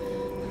you.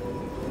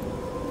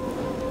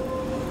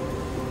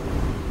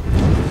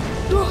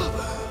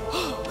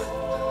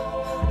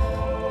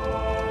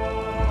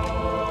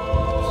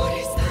 What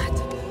is that?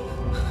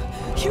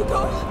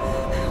 Hugo,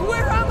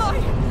 where am I?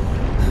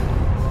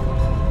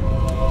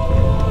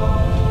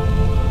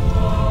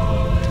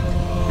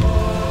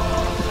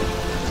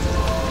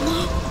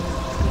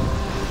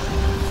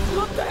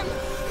 Not them!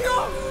 No!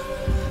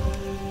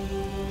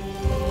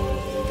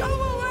 Go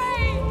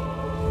away!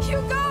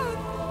 Hugo!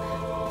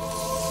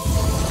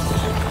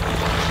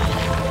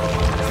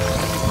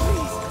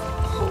 Please!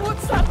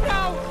 What's that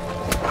now?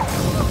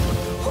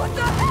 What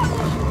the hell?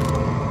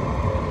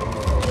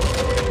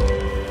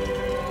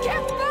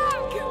 Get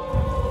back!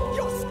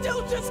 You're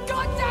still just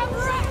goddamn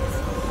rats!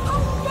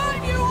 I'll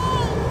burn you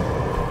all!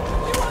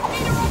 You want me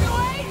to run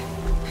away?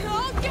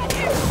 I'll get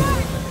you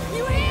back!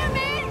 You hear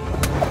me?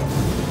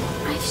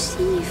 I've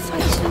seen you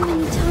fight so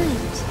many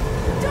times.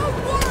 Don't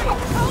worry!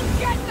 I'll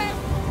get them!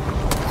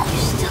 You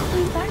still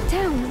won't back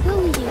down,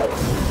 will you?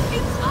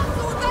 It's us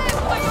or them!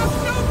 I have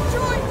no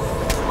choice!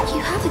 You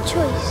have a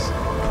choice,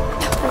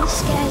 but it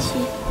scares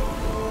you.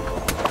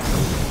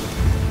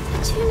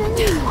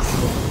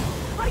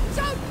 I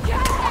don't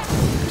care!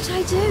 But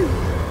I do.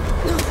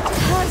 It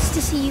hurts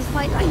to see you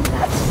fight like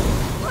that.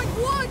 Like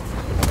what?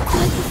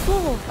 Like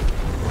before.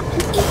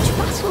 And each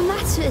battle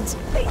mattered.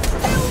 They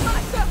still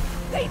matter!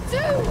 They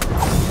do!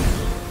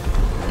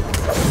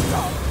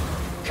 Stop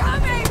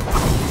coming!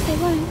 They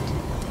won't.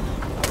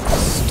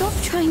 Stop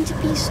trying to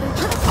be so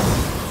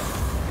tough.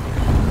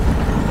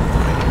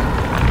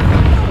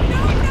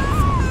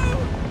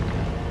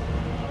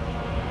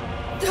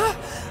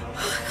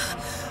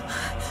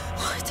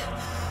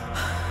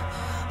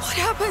 What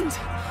happened?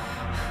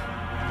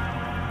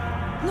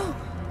 No,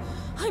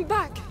 I'm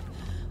back.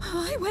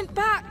 I went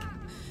back.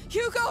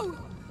 Hugo,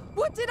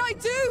 what did I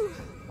do?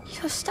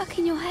 You're stuck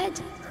in your head.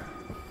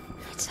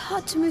 It's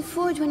hard to move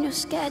forward when you're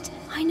scared.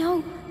 I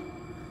know.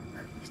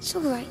 It's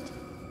all right.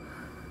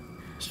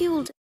 You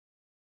will do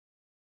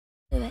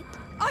it.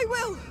 I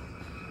will.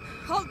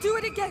 I'll do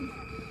it again.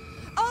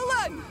 I'll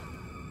learn.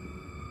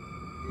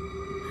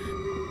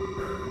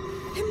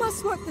 It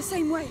must work the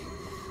same way.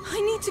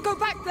 I need to go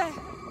back there.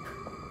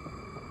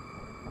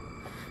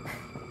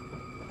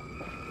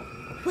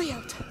 Way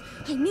out.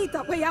 I need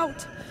that way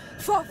out.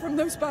 Far from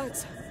those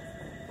birds.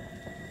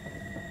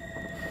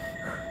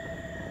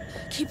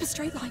 Keep a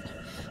straight line.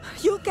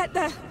 You'll get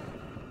there.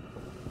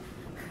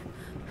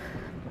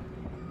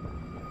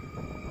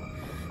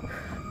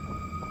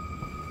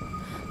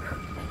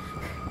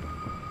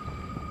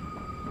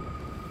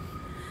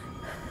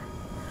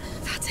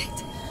 That's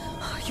it.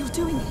 You're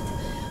doing it.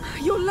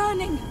 You're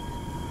learning.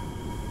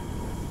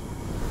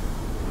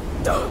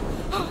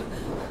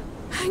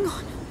 Hang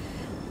on.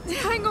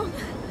 Hang on.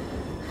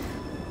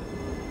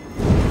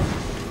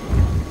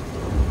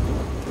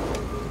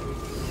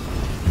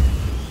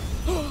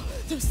 Oh,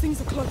 those things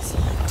are close.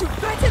 Do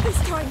better this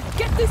time.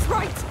 Get this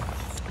right.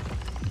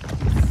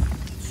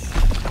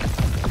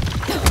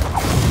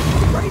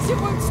 The brazier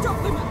won't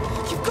stop them.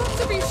 You've got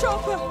to be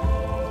sharper.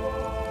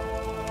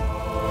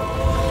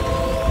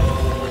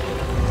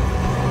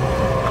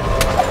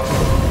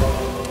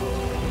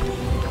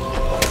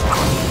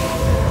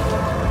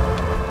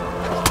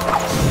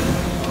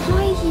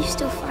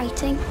 Still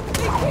fighting?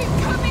 They keep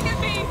coming at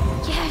me!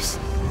 Yes,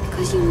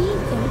 because you need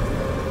them.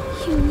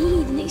 You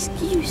need an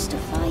excuse to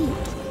fight.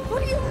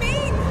 What do you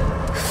mean?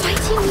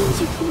 Fighting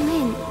means you can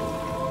win.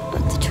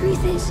 But the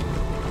truth is,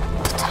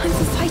 the time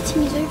for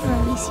fighting is over,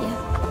 Alicia.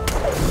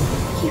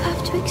 You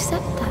have to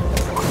accept that.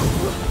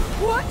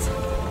 What?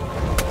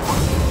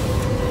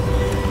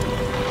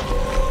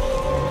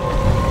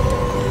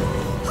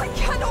 I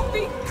cannot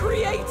be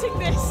creating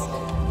this!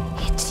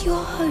 It's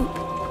your hope.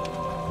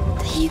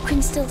 You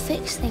can still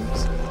fix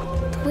things,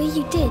 the way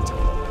you did.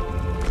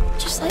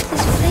 Just like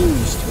this flame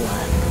used to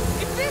work.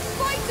 If this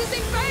fight is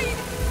in vain,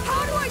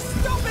 how do I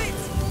stop it?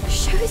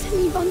 Show them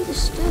you've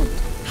understood.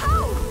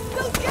 How?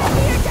 They'll get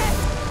me again!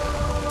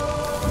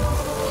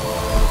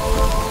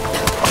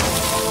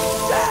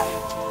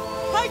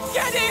 I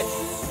get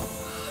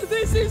it!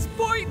 This is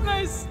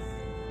pointless!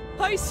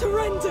 I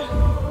surrender.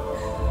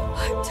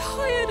 I'm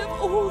tired of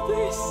all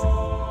this.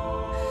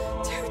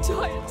 Too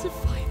tired to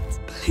fight.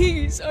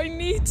 Please, I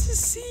need to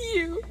see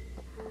you.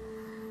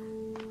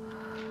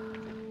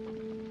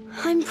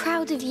 I'm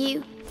proud of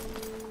you.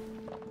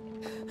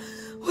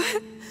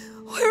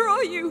 Where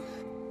are you?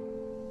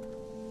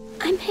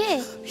 I'm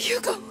here.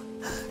 Hugo,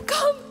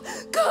 come,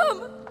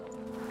 come!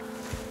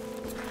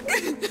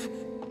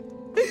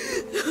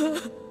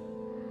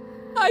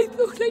 I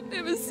thought I'd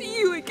never see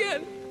you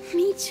again.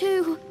 Me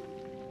too.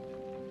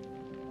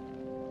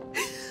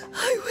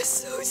 I was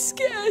so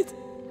scared.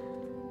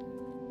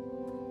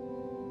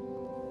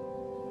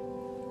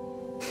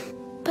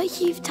 But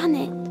you've done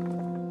it.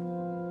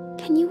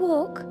 Can you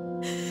walk?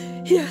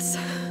 Yes.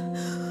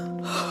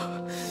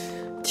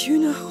 Do you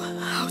know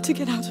how to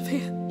get out of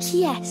here?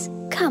 Yes.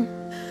 Come.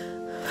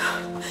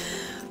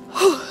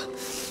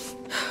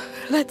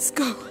 Let's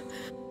go.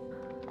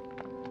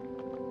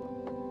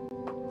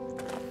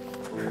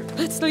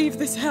 Let's leave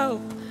this hell.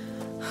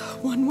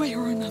 One way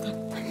or another.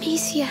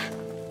 Amicia,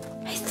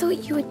 I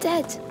thought you were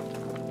dead.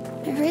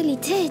 I really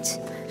did.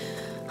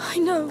 I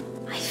know.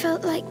 I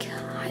felt like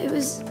I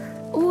was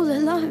all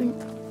alone.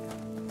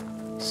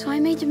 So I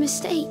made a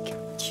mistake.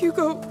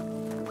 Hugo,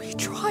 we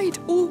tried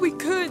all we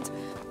could.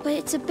 But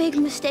it's a big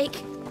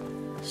mistake.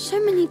 So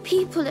many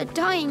people are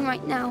dying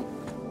right now.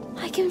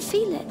 I can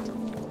feel it.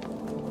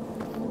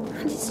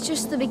 And it's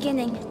just the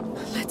beginning.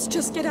 Let's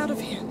just get out of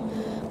here.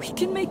 We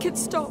can make it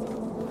stop.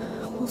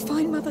 We'll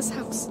find Mother's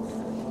house.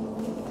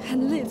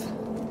 And live.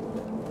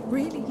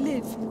 Really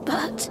live.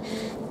 But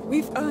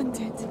we've earned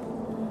it.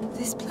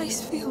 This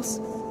place feels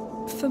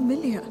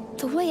familiar.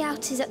 The way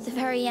out is at the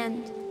very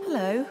end.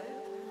 Hello.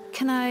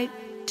 Can I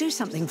do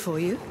something for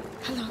you?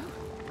 Hello.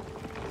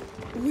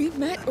 We've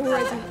met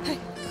already. Hey,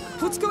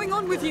 what's going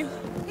on with you?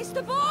 It's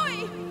the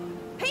boy!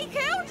 He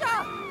killed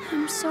her!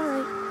 I'm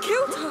sorry.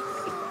 Killed her?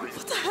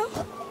 What the hell?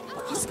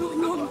 What's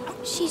going on?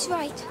 She's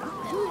right.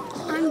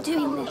 I'm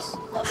doing this.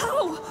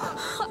 How?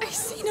 I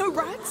see no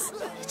rats.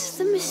 It's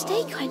the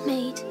mistake I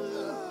made.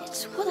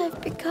 It's what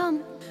I've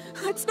become.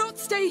 Let's not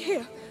stay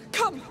here.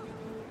 Come.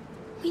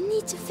 We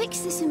need to fix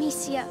this,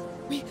 Amicia.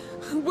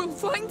 We'll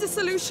find a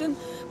solution,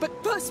 but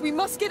first we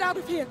must get out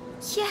of here.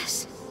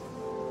 Yes.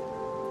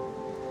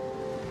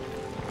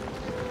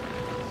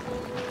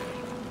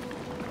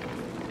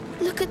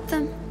 Look at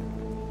them.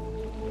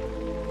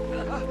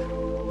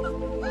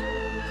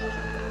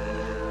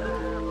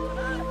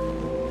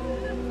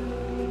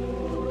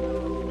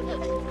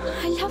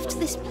 I loved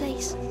this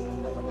place.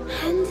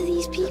 And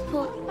these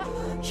people.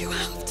 You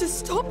have to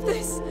stop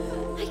this.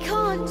 I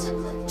can't.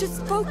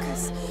 Just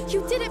focus.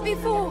 You did it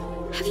before.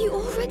 Have you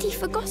already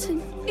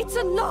forgotten? It's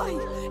a lie.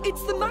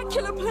 It's the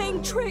macula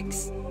playing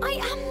tricks. I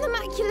am the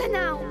macula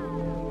now.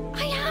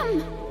 I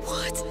am.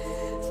 What?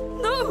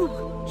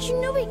 No. You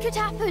knew it could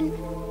happen.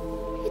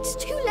 It's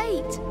too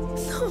late.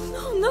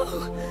 No.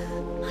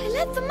 I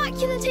let the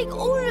macula take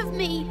all of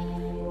me.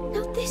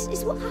 Now this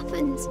is what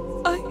happens.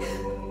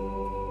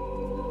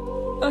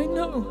 I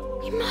know.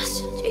 We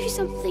must do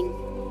something.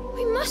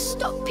 We must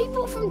stop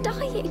people from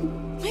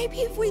dying. Maybe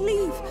if we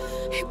leave,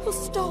 it will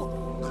stop.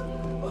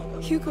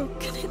 Hugo,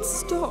 can it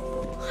stop?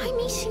 I'm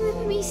eating them,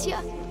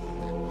 Amicia.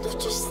 Not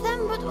just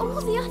them, but all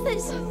the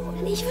others.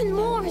 And even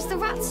more as the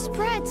rats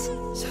spread.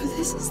 So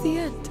this is the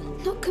end?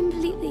 Not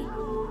completely.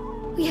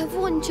 We have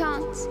one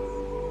chance.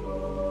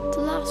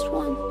 The last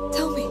one.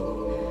 Tell me.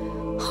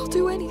 I'll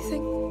do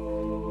anything.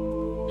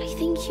 I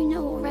think you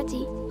know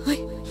already.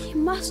 You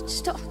must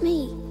stop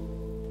me.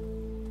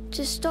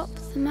 To stop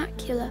the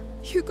macula.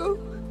 Hugo,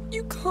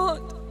 you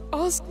can't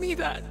ask me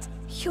that.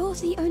 You're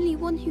the only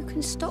one who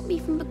can stop me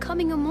from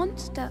becoming a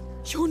monster.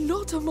 You're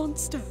not a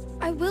monster.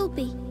 I will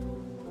be.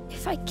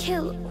 If I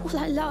kill all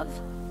I love.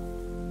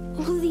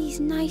 All these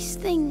nice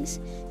things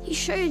you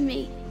showed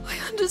me. I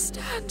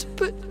understand,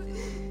 but...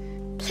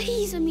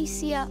 Please,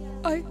 Amicia.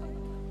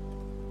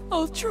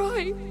 I'll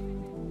try.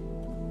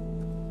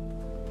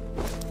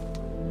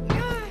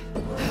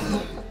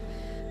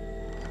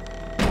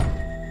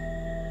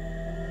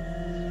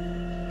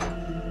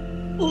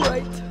 All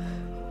right.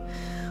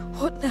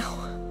 What now?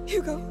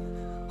 Hugo,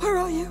 where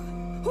are you?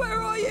 Where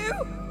are you?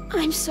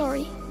 I'm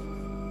sorry,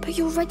 but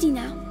you're ready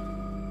now.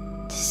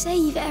 To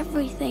save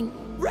everything.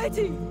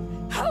 Ready?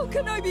 How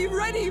can I be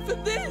ready for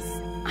this?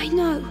 I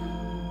know,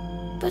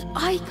 but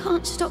I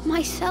can't stop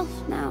myself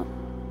now.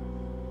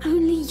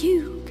 Only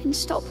you can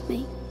stop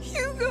me.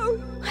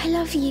 Hugo! I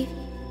love you.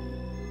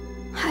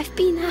 I've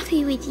been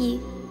happy with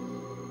you.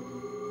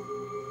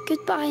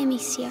 Goodbye,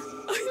 Amicia.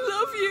 I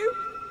love you.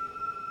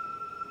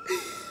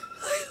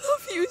 I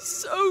love you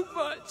so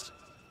much.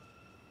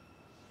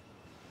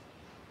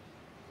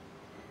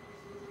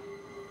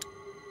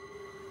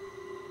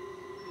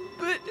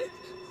 But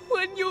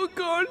when you're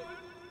gone,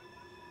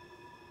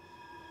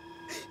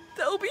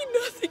 there'll be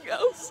nothing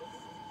else.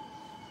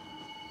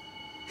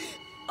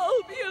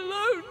 I'll be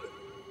alone.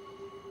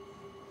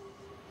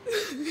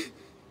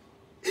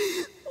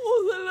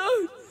 All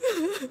alone.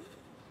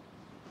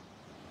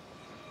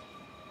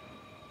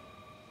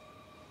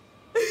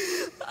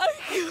 I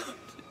can't.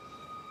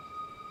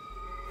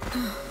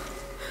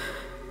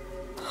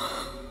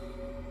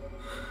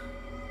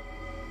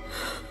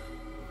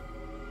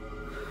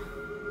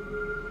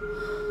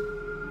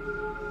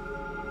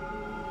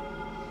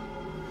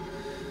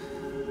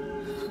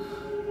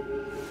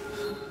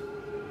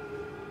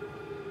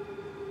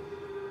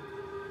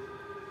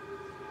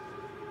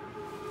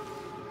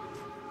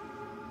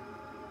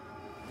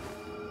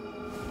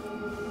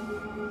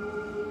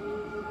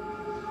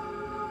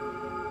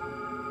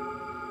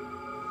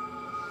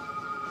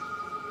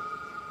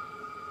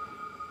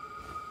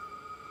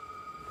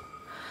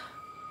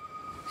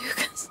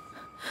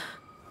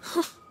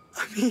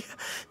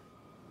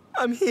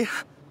 I'm here.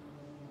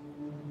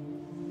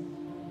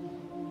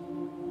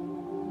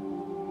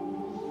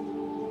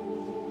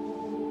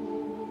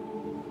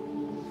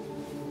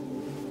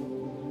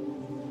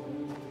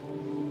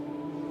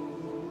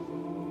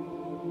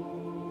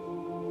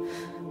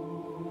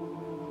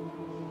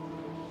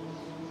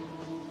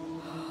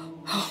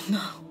 Oh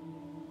no.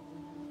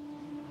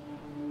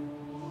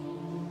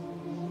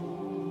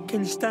 Can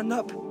you stand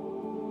up?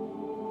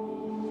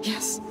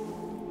 Yes.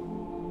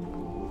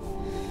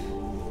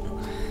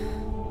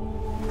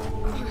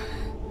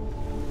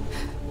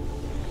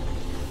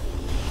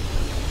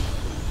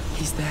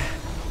 He's there.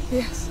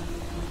 Yes.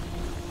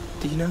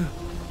 Do you know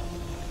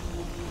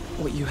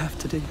what you have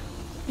to do?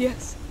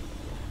 Yes.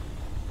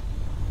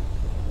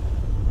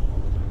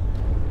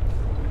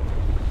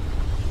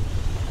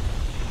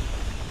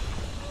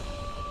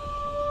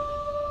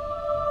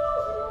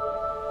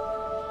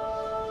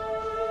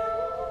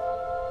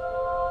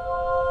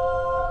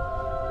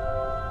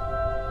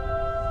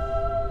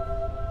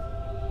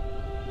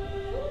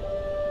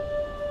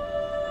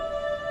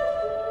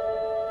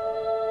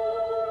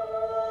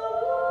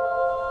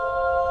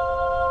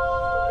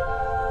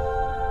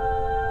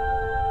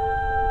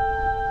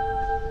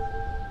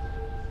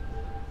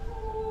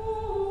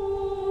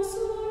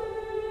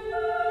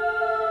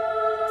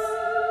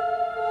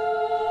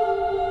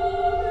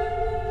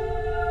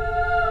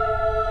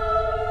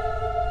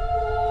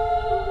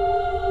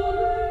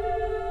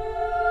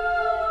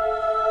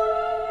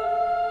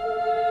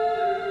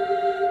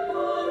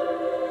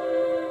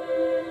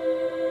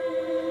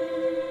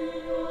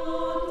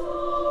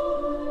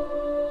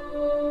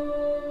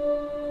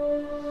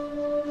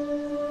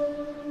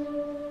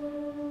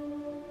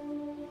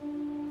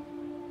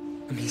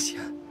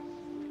 Amicia,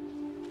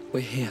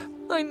 we're here.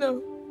 I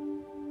know.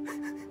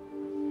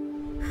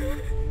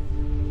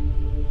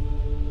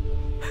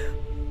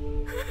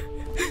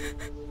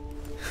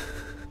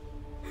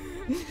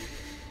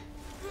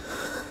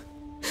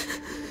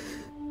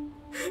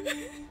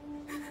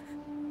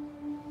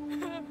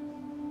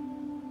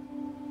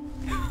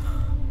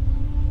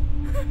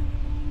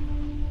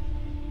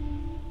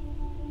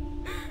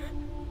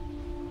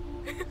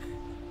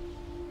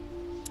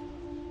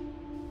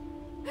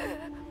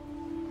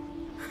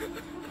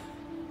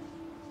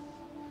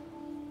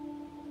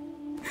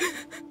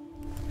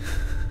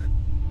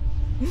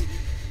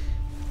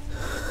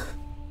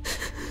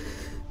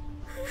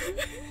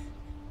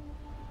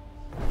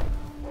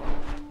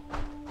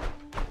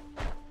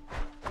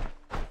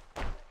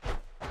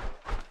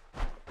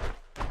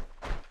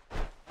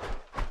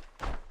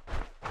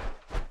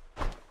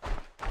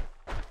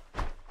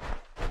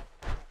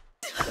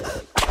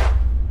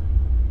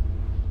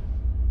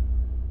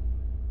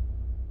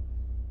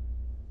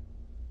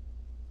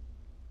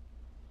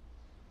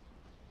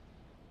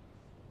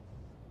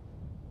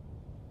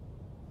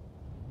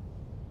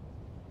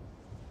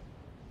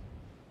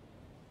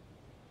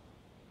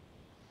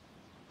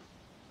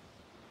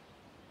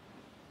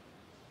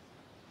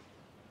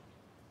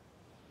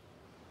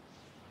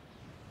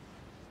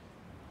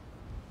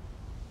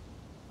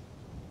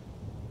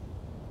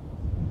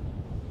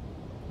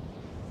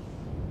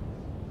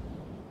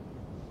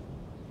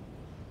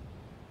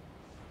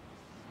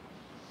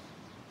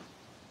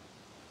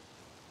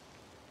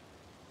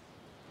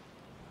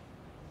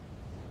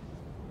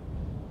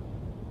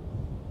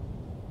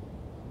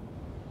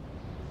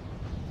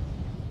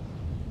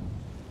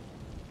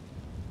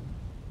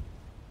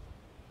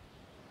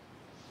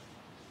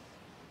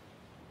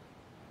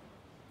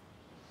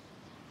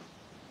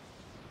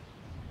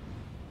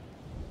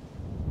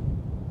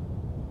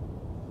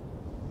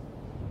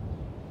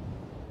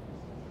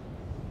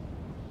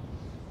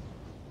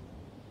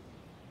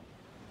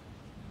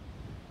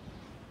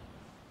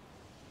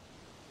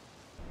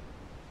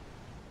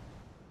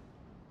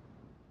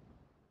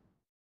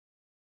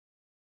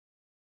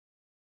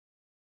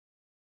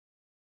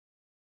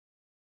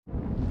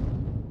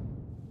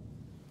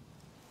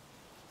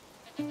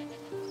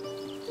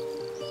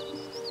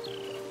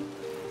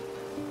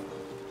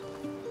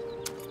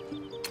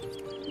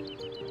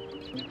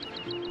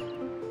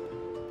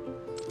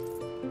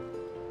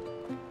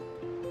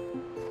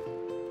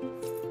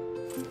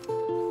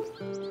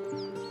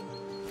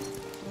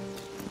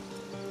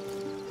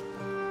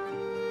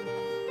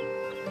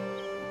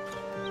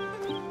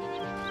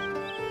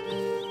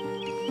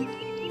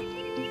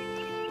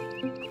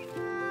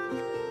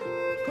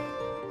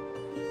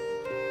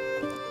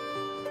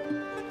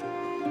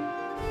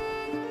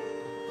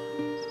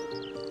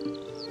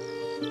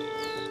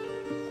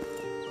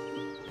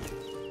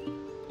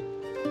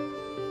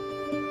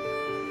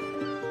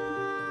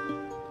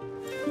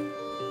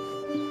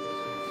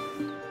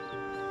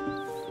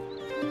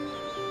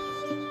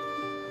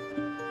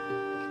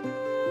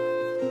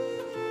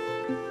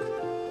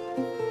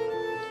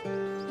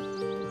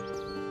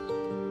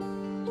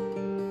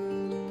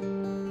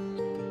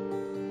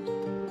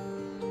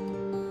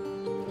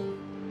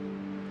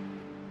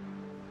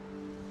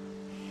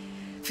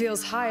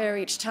 Feels higher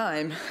each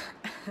time.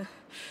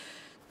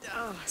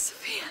 Oh,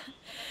 Sophia,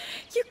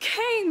 you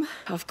came!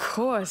 Of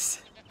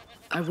course.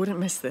 I wouldn't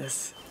miss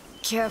this.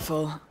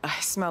 Careful, I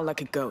smell like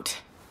a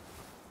goat.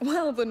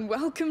 Well, then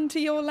welcome to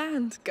your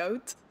land,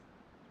 goat.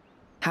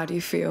 How do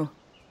you feel?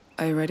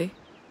 Are you ready?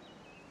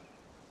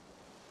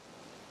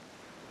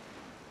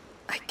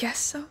 I guess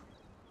so.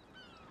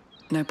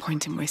 No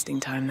point in wasting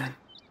time then.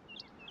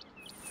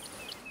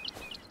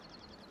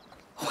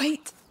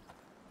 Wait.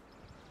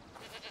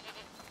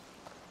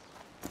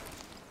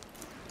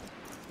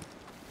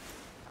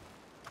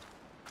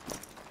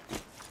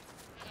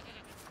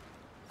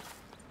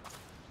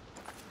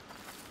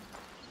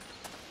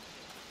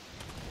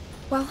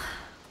 Well,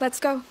 let's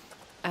go.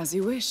 As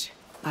you wish.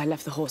 I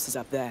left the horses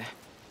up there.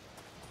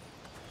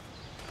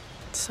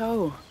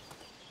 So,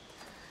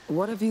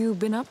 what have you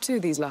been up to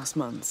these last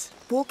months?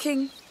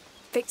 Walking,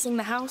 fixing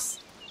the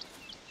house,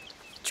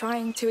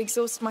 trying to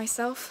exhaust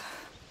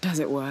myself. Does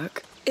it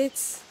work?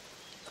 It's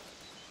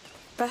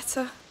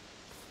better.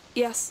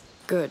 Yes.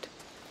 Good.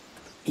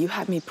 You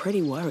had me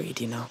pretty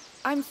worried, you know.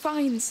 I'm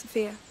fine,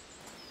 Sophia.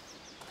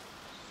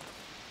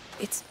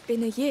 It's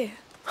been a year.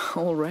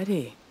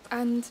 Already?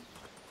 And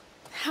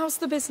how's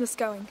the business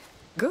going?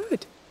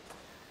 Good.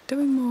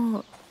 Doing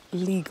more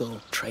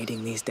legal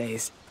trading these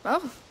days.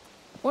 Oh,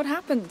 what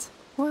happened?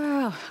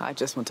 Well, I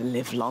just want to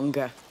live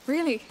longer.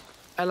 Really?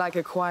 I like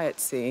a quiet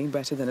sea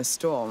better than a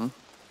storm.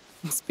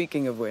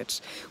 Speaking of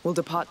which, we'll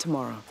depart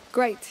tomorrow.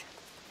 Great.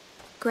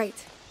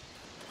 Great.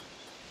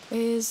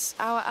 Is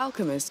our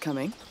alchemist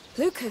coming?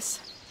 Lucas?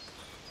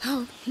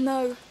 Oh,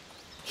 no.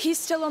 He's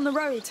still on the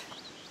road.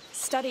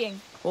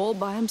 Studying. All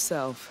by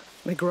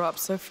himself. They grow up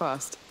so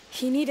fast.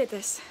 He needed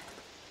this.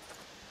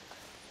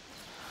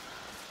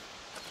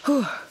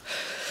 Whew.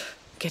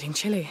 Getting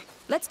chilly.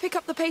 Let's pick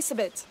up the pace a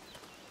bit.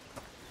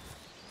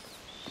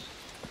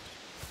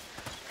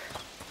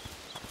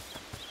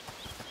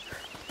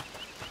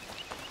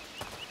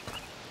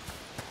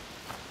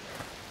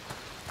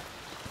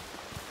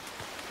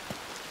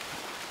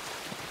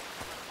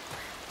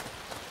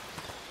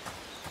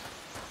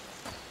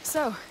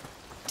 So,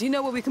 do you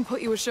know where we can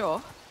put you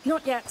ashore?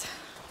 Not yet.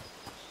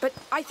 But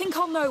I think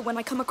I'll know when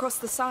I come across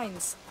the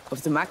signs.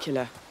 Of the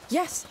macula?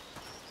 Yes.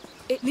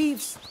 It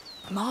leaves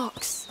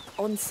marks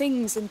on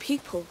things and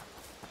people.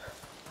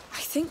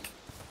 I think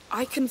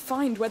I can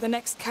find where the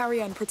next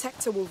carrier and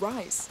protector will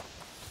rise.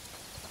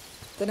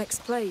 The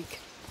next plague.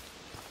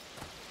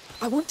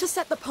 I want to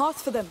set the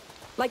path for them,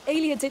 like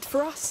Aelia did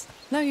for us.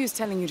 No use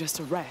telling you just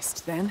to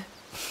rest, then.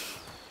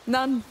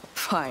 None.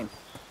 Fine.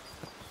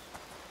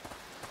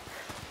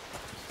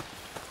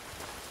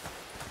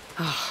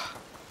 Ah,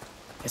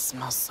 it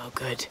smells so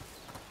good.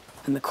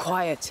 And the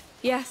quiet.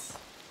 Yes.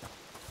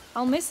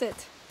 I'll miss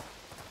it.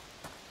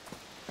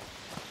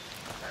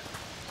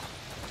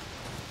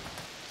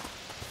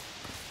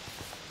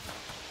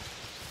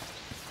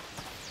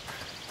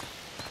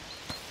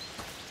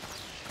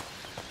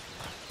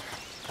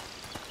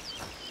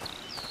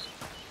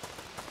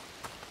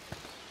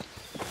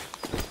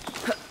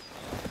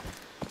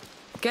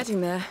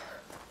 Getting there.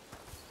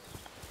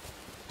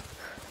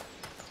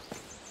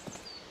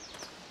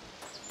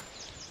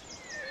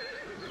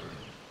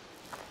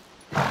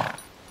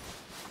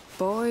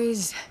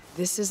 Boys,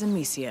 this is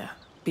Amicia.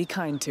 Be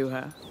kind to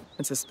her.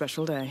 It's a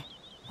special day.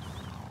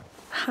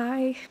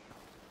 Hi.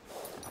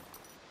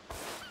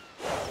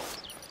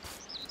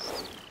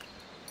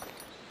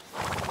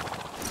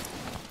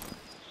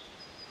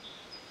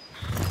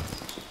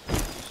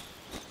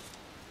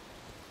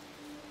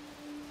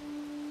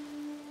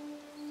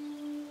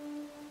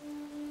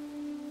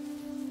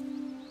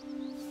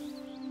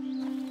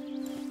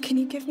 Can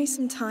you give me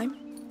some time?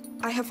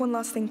 I have one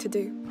last thing to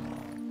do.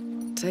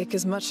 Take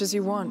as much as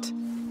you want.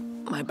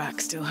 My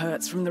back still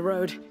hurts from the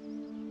road.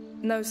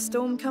 No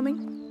storm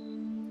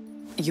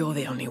coming? You're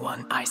the only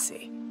one I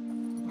see.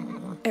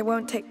 It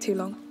won't take too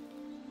long.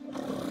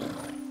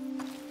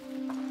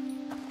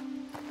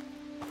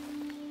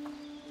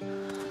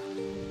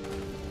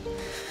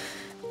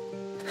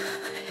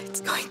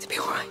 It's going to be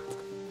all right.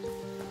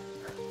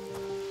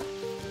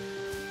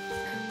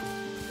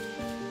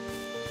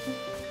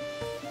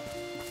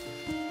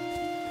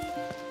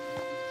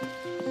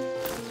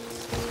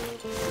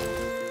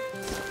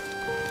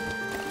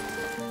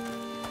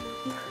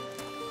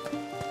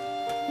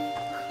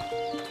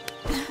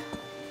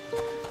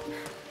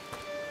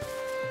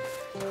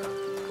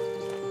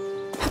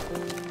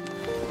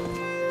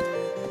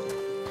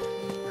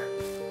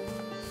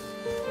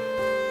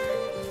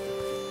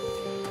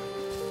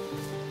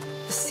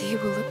 The sea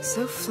will look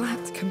so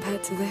flat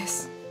compared to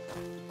this.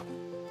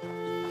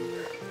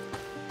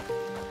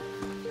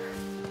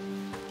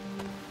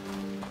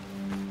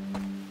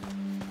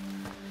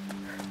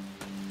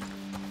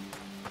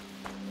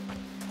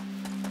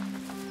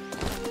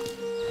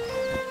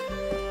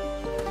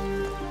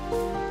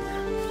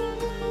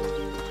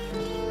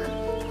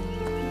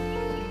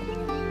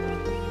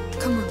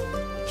 Come on,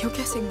 you're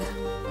getting there.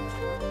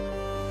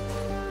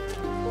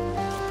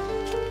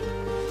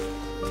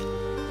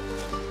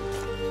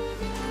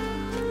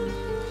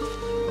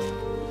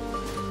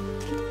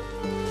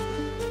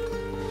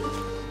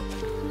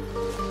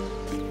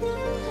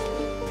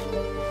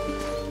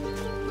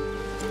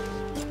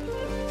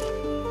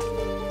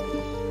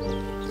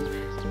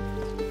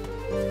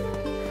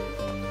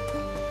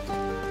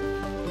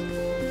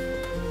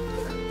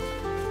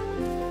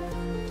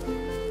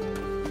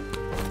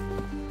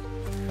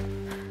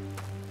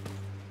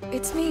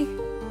 It's me.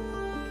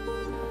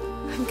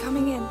 I'm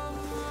coming in.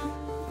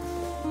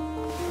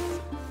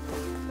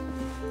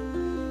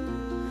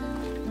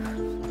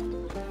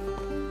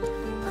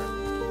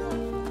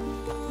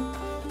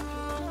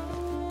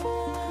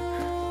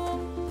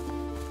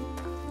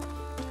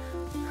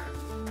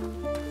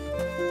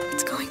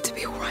 It's going to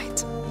be all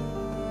right.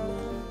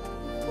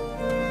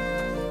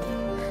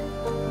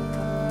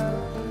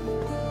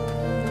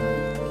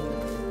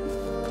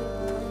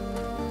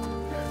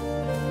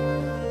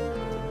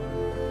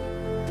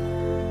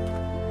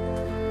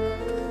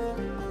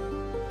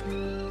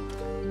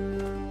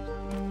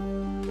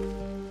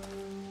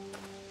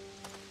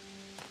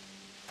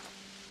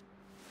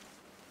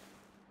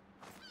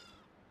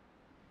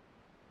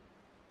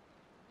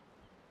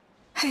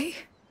 Hey.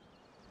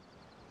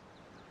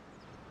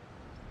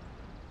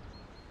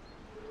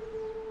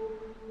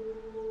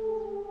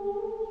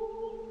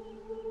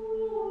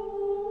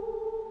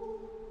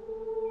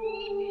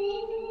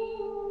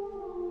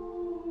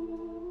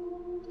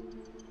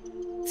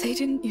 They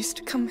didn't used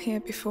to come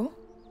here before.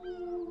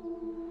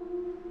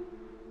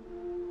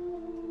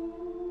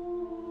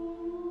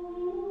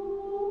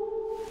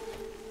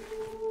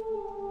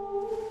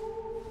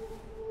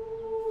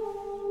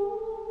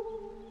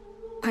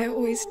 I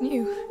always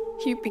knew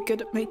you'd be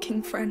good at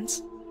making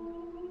friends.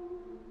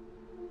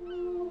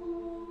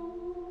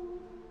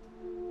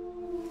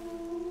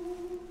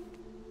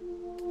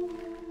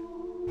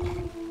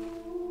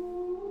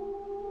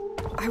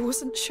 I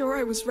wasn't sure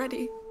I was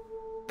ready,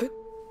 but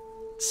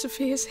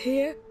Sophia's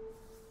here.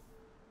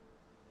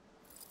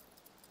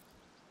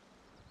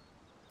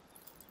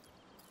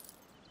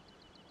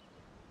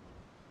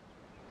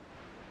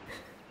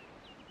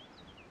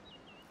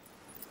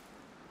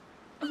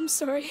 I'm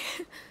sorry.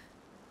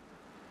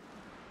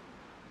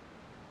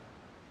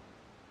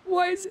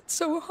 Why is it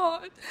so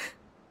hard?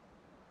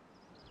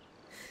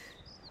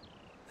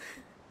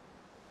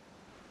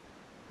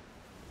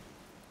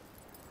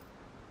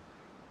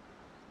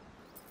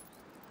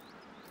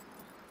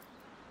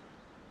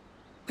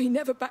 We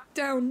never backed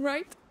down,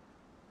 right?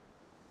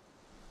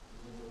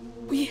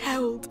 We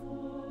held.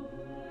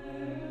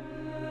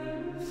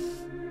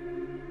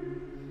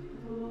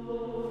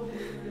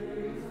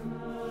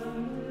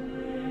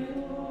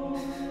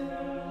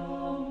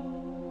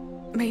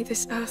 May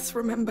this earth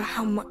remember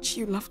how much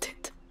you loved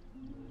it.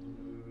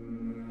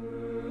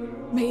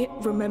 May it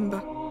remember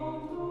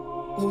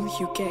all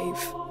you gave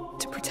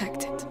to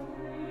protect it.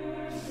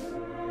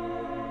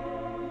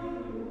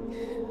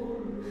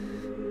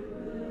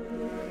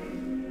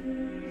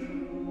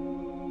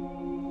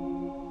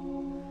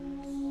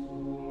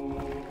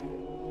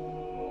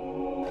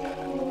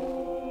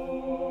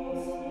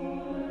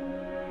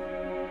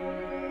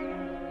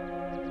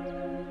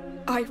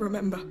 I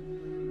remember.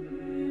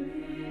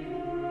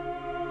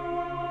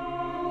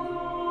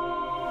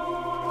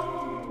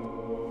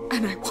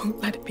 And I won't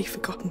let it be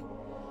forgotten.